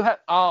 Do you have?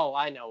 Oh,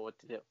 I know what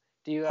to do.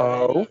 Do you have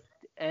Oh.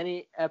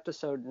 any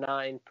episode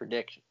 9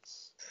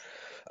 predictions?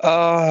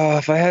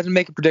 If I had to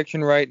make a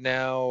prediction right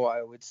now,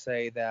 I would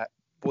say that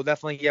we'll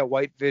definitely get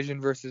White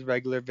Vision versus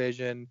regular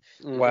Vision,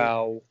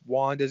 while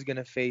Wanda's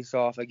gonna face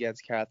off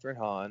against Catherine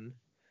Hahn,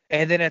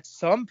 and then at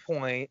some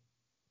point,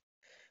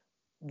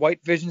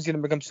 White Vision's gonna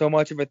become so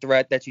much of a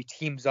threat that she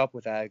teams up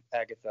with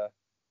Agatha,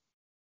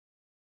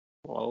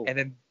 Whoa.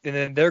 and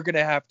then they're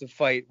gonna have to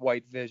fight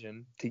White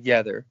Vision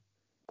together.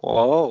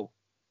 Whoa.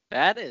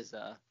 That is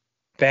a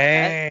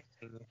Bang.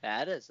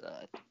 that is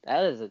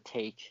a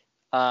take.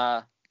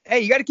 Hey,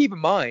 you got to keep in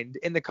mind,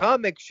 in the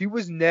comics, she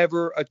was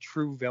never a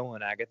true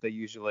villain, Agatha,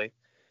 usually.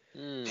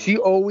 She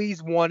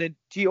always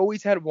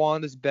had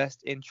Wanda's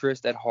best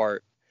interest at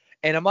heart.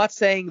 And I'm not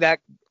saying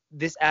that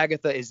this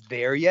Agatha is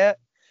there yet,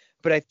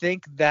 but I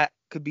think that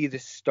could be the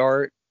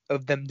start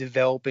of them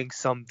developing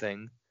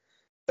something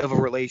of a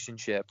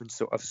relationship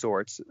of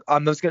sorts.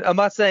 I'm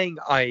not saying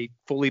I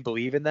fully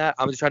believe in that.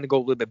 I'm just trying to go a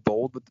little bit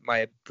bold with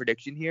my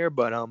prediction here,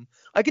 but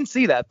I can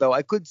see that though.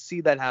 I could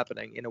see that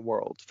happening in a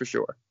world for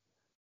sure.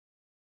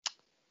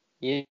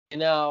 You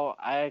know,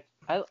 I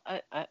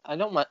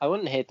don't mind. I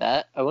wouldn't hate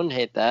that.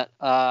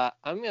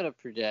 I'm gonna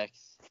predict.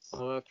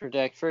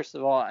 First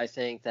of all, I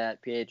think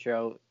that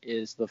Pietro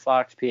is the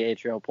Fox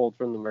Pietro pulled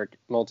from the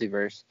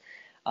multiverse.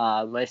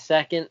 My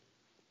second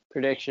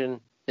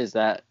prediction is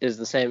the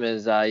same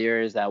as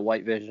yours. That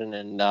White Vision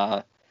and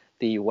the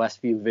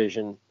Westview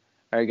Vision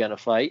are gonna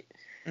fight.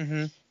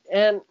 Mm-hmm.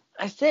 And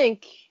I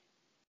think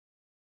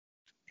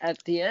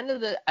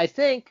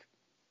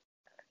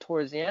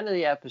towards the end of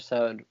the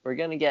episode, we're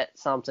going to get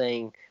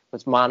something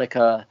with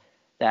Monica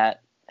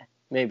that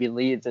maybe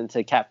leads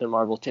into Captain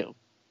Marvel 2.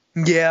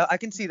 Yeah, I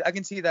can see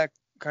that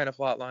kind of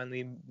plot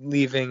line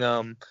leaving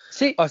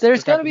See, us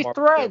there's with going to Captain be Marvel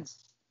threads,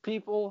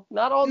 people.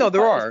 Not all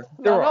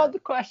the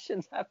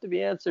questions have to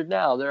be answered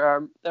now.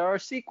 There are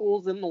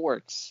sequels in the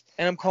works.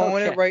 And I'm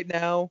calling it right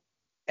now.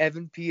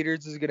 Evan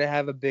Peters is going to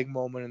have a big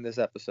moment in this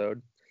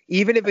episode.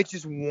 Even if it's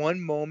just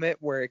one moment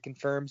where it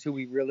confirms who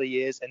he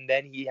really is, and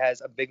then he has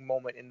a big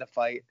moment in the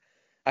fight,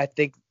 I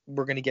think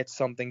we're going to get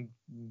something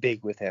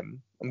big with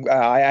him.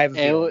 I have a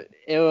feeling.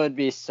 It would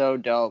be so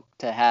dope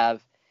to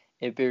have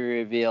it be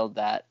revealed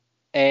that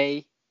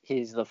A,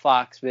 he's the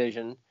Fox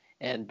Vision,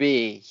 and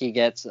B, he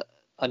gets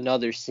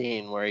another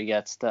scene where he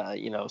gets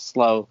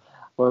to,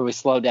 where we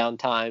slow down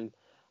time,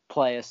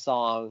 play a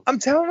song. I'm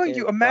telling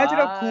you, imagine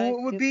how cool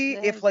it would be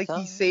if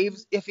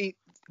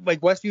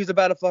Westview's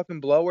about to fucking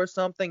blow or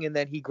something, and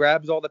then he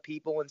grabs all the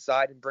people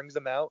inside and brings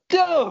them out.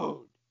 Dude,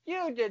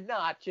 you did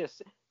not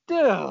just,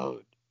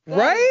 dude.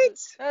 Right?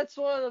 That's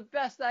one of the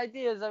best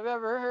ideas I've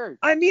ever heard.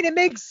 I mean, it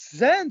makes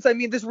sense. I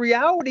mean, this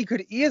reality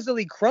could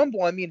easily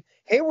crumble. I mean,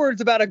 Hayward's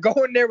about to go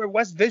in there with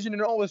West Vision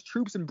and all his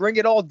troops and bring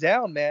it all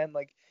down, man.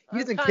 Like, he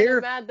doesn't care.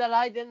 I'm kind of mad that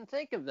I didn't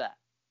think of that.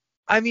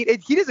 I mean,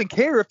 he doesn't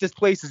care if this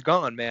place is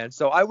gone, man.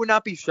 So I would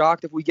not be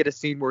shocked if we get a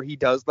scene where he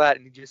does that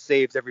and he just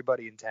saves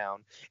everybody in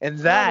town. And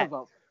that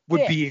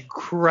would be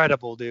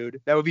incredible, dude.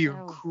 That would be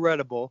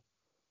incredible.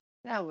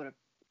 That would have.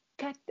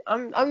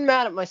 I'm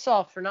mad at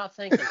myself for not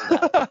thinking of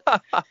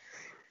that.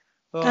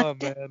 Oh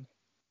man.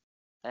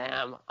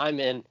 Damn, I'm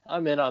in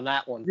on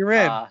that one. You're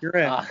in.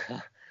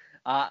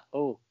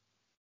 Oh,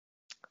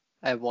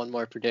 I have one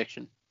more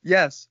prediction.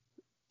 Yes.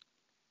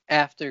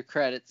 After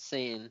credit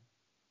scene.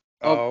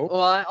 Oh.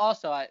 Well,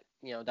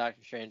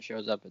 Doctor Strange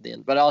shows up at the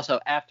end, but also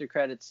after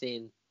credit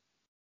scene.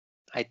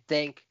 I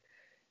think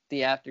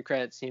the after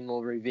credit scene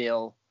will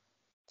reveal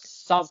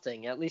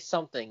something, at least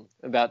something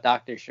about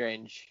Doctor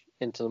Strange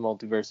into the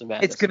Multiverse of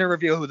Madness. It's going to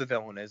reveal who the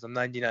villain is. I'm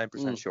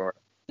 99% sure.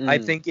 I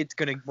think it's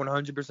going to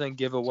 100%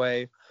 give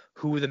away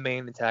who the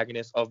main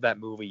antagonist of that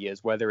movie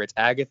is, whether it's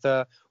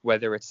Agatha,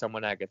 whether it's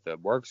someone Agatha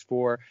works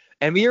for.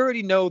 And we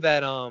already know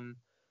that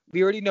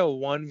we already know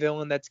one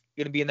villain that's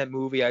going to be in that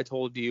movie. I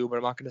told you, but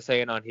I'm not going to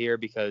say it on here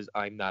because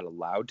I'm not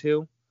allowed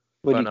to.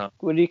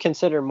 Would you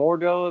consider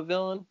Mordo a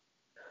villain?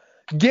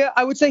 Yeah,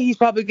 I would say he's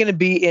probably going to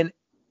be in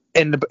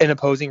an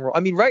opposing role. I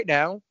mean, right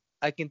now,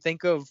 I can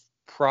think of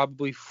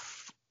probably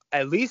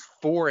at least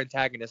 4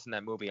 antagonists in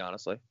that movie,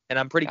 honestly. And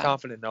I'm pretty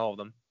confident in all of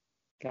them.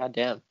 God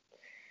damn.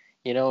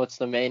 You know what's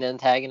the main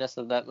antagonist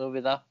of that movie,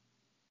 though?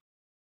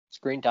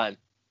 Screen time.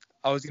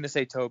 I was going to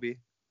say Toby.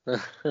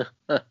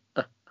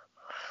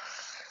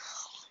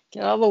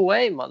 Get out of the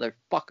way,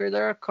 motherfucker.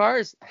 There are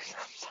cars.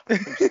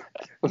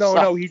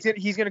 No,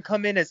 he's gonna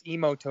come in as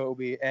emo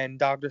Toby, and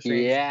Doctor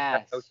Strange.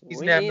 Yes, He's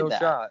we gonna have need no that.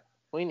 shot.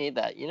 We need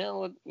that. You know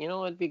what? You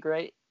know what'd be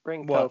great?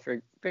 Bring What?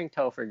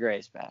 Topher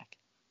Grace back.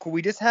 Could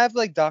we just have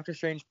like Doctor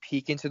Strange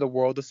peek into the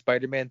world of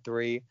Spider-Man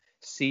 3,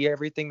 see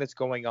everything that's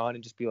going on,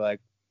 and just be like,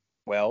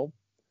 well,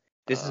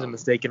 this is a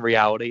mistaken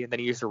reality, and then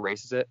he just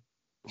erases it.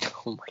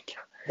 Oh my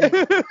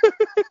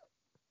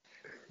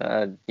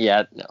god.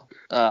 Yeah, no.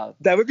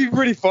 That would be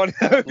pretty fun.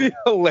 That would be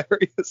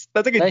hilarious.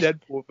 That's like a Nice-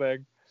 Deadpool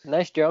thing.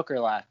 Nice Joker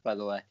laugh, by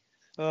the way.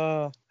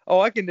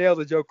 I can nail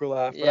the Joker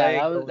laugh. But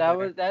Yeah,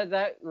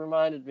 that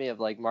reminded me of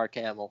like Mark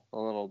Hamill a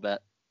little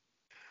bit,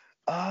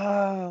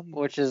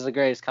 which is the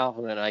greatest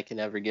compliment I can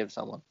ever give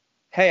someone.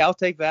 Hey, I'll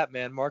take that,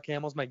 man. Mark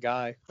Hamill's my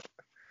guy.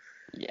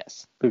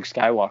 Yes, Luke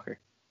Skywalker.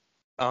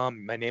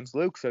 My name's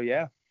Luke, so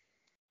yeah.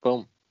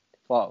 Boom.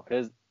 Wow.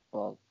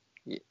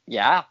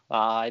 Yeah.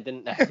 I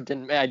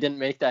didn't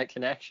make that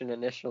connection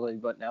initially,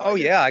 but now. Oh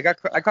yeah, I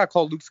got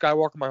called Luke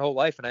Skywalker my whole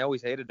life, and I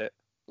always hated it.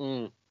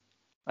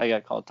 I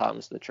got called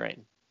Thomas the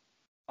Train.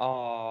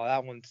 Oh,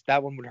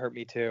 that one would hurt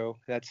me too.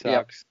 That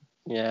sucks.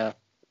 Yep.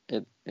 Yeah.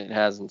 It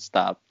hasn't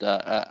stopped.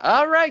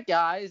 All right,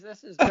 guys,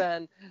 this has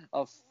been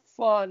a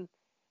fun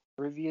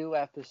review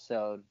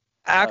episode.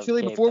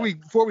 Actually, before we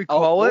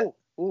call it.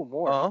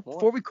 More.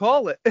 Before we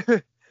call it.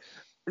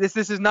 This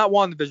is not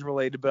WandaVision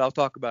related, but I'll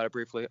talk about it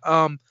briefly.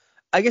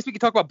 I guess we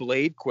could talk about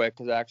Blade quick,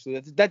 because actually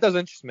that does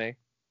interest me.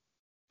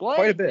 Blade,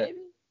 quite a bit. Baby.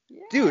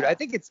 Yeah. Dude, I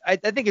think it's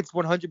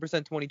 100%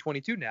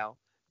 2022 now.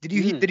 Did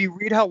you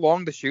read how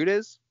long the shoot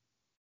is?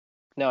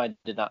 No, I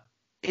did not.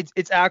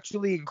 It's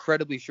actually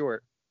incredibly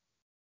short.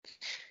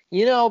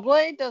 You know,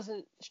 Blade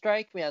doesn't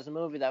strike me as a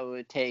movie that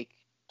would take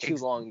too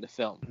long to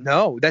film.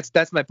 No,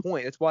 that's my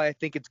point. That's why I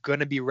think it's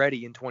gonna be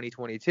ready in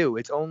 2022.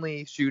 It's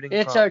only shooting.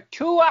 It's a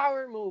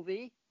 2-hour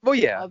movie. Well,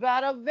 yeah.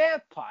 About a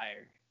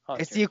vampire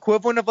hunter. It's the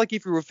equivalent of like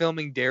if you were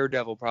filming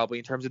Daredevil, probably,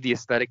 in terms of the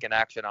aesthetic and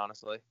action,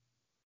 honestly.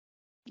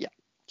 Yeah.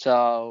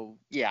 So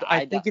yeah, so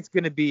I think it's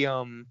gonna be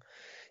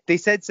They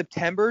said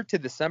September to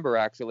December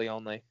actually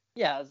only.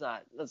 Yeah,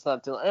 that's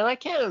not too. And I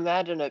can't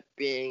imagine it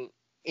being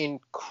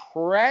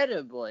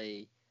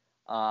incredibly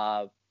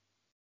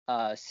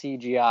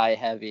CGI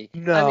heavy.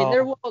 No. I mean,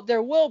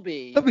 there will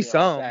be. There'll be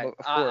some, effect, of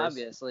course.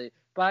 obviously,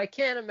 but I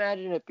can't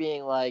imagine it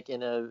being like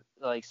in a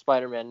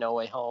Spider-Man No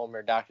Way Home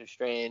or Doctor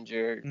Strange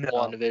or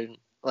WandaVision.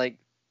 Like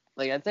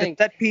I think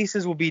that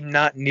pieces will be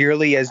not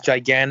nearly as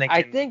gigantic.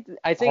 I think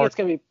it's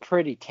gonna be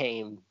pretty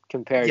tame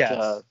compared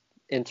to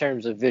in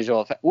terms of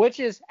visual effect, which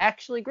is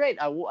actually great.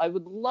 I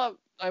want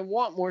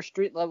more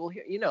street level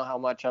here. You know how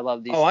much I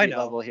love these street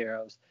level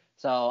heroes.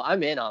 So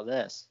I'm in on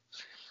this.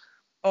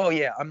 Oh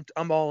yeah,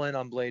 I'm all in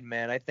on Blade,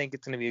 man. I think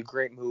it's gonna be a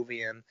great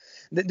movie, and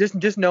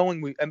just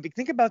knowing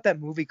think about that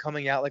movie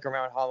coming out like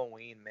around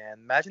Halloween, man.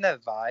 Imagine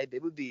that vibe.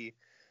 It would be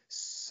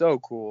so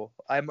cool.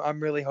 I'm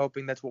really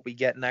hoping that's what we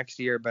get next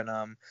year, but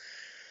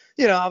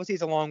obviously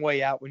it's a long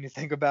way out when you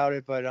think about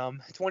it, but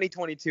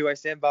 2022, I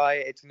stand by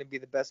it. It's gonna be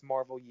the best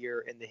Marvel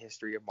year in the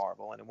history of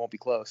Marvel, and it won't be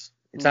close.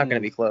 It's not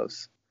gonna be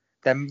close.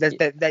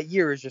 That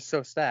year is just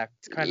so stacked.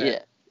 It's kind of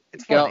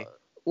it's funny.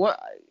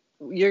 What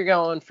you're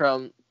going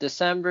from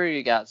December,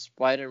 you got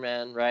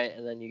Spider-Man, right?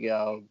 And then you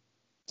go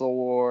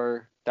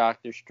Thor,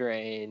 Doctor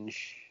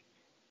Strange.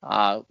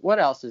 What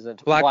else is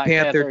it? Black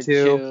Panther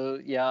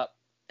 2. Yep.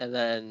 And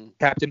then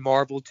Captain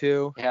Marvel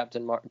 2.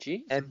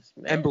 And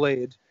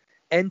Blade.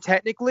 And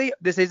technically,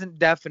 this isn't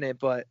definite,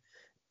 but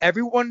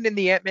everyone in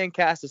the Ant-Man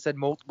cast has said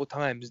multiple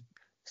times,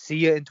 see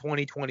ya in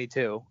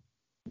 2022.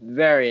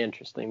 Very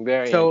interesting.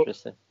 Very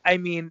interesting. I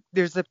mean,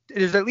 there's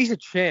at least a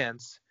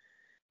chance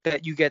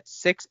that you get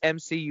 6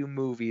 MCU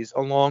movies,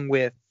 along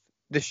with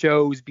the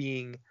shows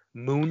being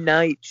Moon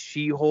Knight,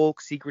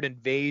 She-Hulk, Secret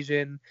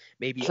Invasion,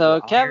 maybe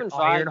Kevin Feige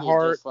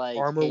Ironheart, just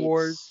Armor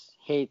Wars.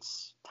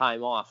 Hates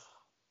time off.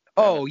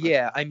 Oh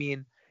yeah, I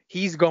mean,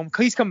 he's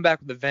coming back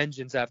with a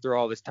vengeance after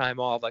all this time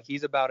off. Like,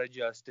 he's about to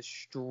just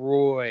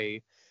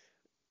destroy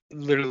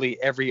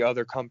literally every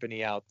other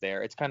company out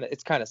there. It's kind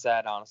of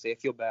sad, honestly. I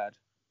feel bad.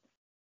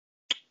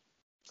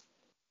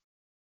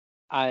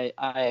 I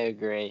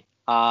agree.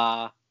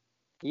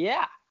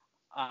 Yeah.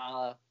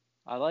 I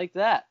like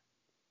that.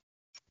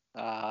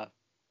 I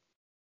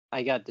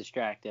got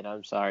distracted.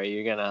 I'm sorry.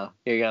 You're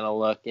gonna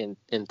look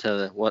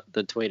into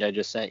the tweet I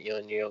just sent you,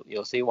 and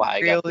you'll see why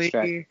I got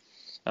distracted.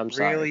 I'm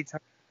sorry.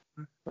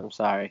 I'm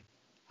sorry.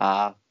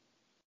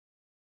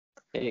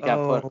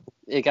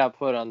 It got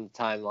put on the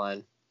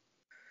timeline.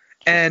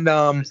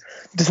 And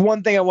just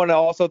one thing I want to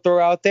also throw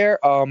out there.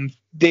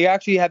 They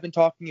actually have been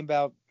talking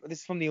about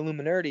this from the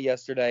Illuminati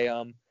yesterday.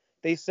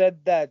 They said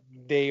that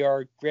they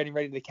are getting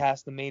ready to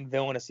cast the main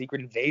villain of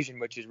Secret Invasion,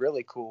 which is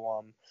really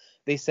cool.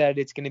 They said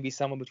it's going to be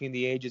someone between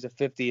the ages of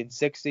 50 and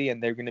 60,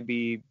 and they're going to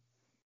be,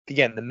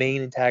 again, the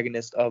main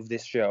antagonist of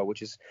this show,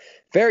 which is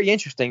very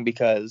interesting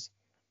because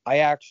I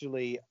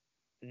actually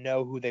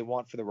know who they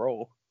want for the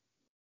role.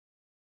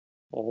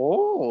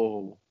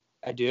 Oh.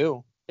 I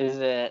do. Is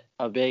it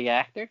a big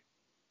actor?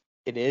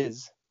 It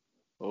is.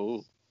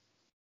 Oh.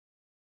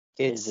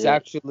 It's Is it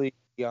actually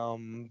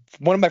one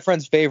of my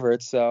friend's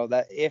favorites. So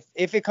that if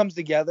it comes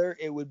together,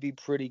 it would be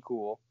pretty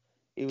cool.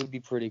 It would be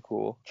pretty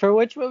cool. for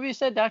which movie you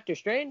said? Doctor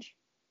Strange?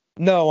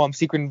 No,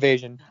 Secret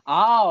Invasion.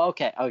 Oh,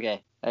 okay.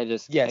 I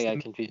Yes. got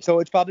confused. So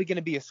it's probably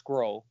gonna be a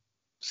scroll.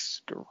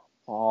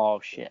 Oh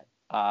shit.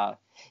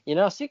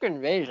 Secret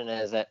Invasion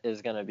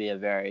is gonna be a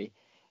very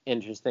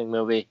interesting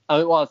movie. I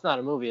mean, well, it's not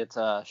a movie; it's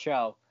a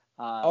show.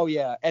 Oh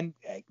yeah, and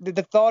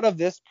the thought of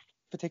this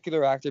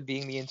particular actor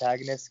being the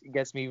antagonist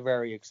gets me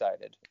very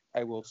excited.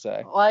 I will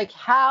say. Like,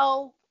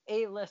 how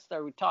A-list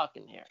are we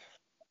talking here?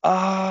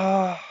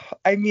 I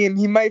mean,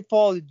 he might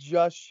fall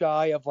just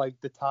shy of like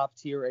the top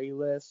tier A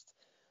list,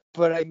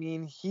 but I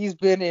mean, he's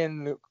been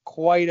in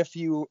quite a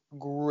few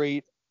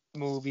great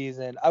movies,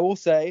 and I will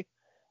say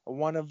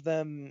one of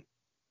them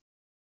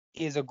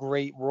is a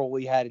great role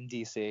he had in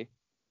DC.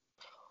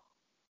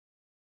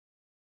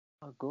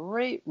 A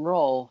great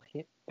role,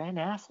 Ben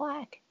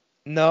Affleck.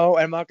 No,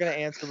 I'm not going to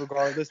answer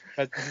regardless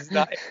because this is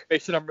not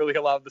information I'm really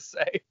allowed to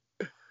say.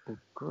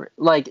 Great,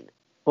 like,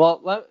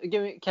 well,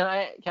 Can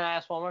I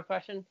ask one more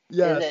question?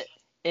 Yes. Is it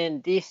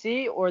in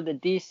DC or the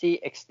DC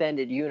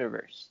Extended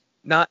Universe?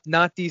 Not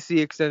DC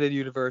Extended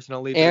Universe, and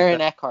I'll leave it Aaron at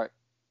that. Eckhart.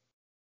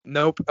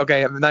 Nope.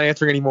 Okay, I'm not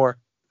answering anymore.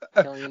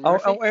 Cillian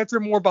Murphy? I'll answer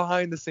more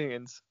behind the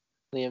scenes.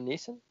 Liam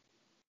Neeson?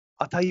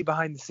 I'll tell you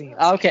behind the scenes.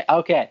 Okay,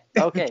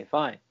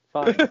 fine.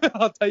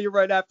 I'll tell you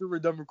right after we're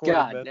done recording.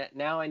 God, man.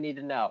 now I need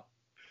to know.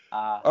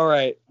 All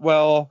right.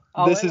 Well,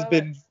 this has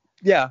been.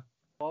 Yeah.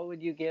 What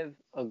would you give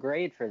a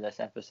grade for this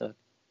episode?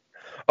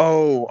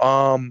 Oh,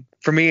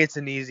 for me it's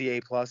an easy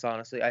A+,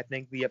 honestly. I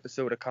think the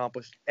episode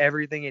accomplished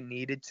everything it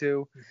needed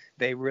to.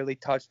 They really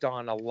touched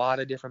on a lot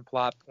of different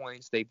plot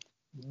points. They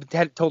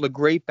told a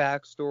great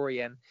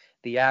backstory, and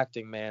the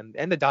acting, man,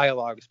 and the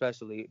dialogue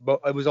especially. But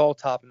it was all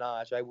top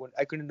notch.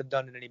 I couldn't have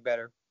done it any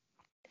better.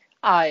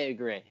 I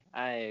agree.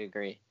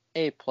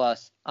 A+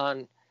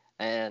 on,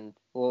 and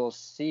we'll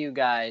see you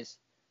guys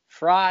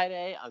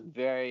Friday. I'm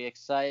very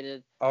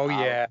excited. Oh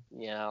yeah.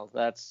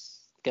 That's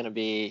gonna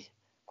be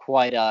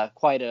quite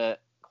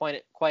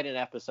an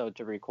episode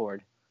to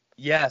record.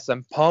 Yes,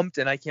 I'm pumped,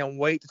 and I can't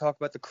wait to talk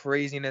about the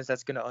craziness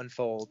that's going to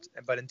unfold.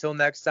 But until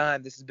next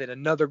time, this has been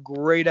another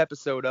great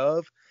episode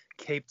of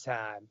Cape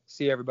Time.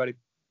 See you, everybody.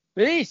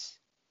 Peace.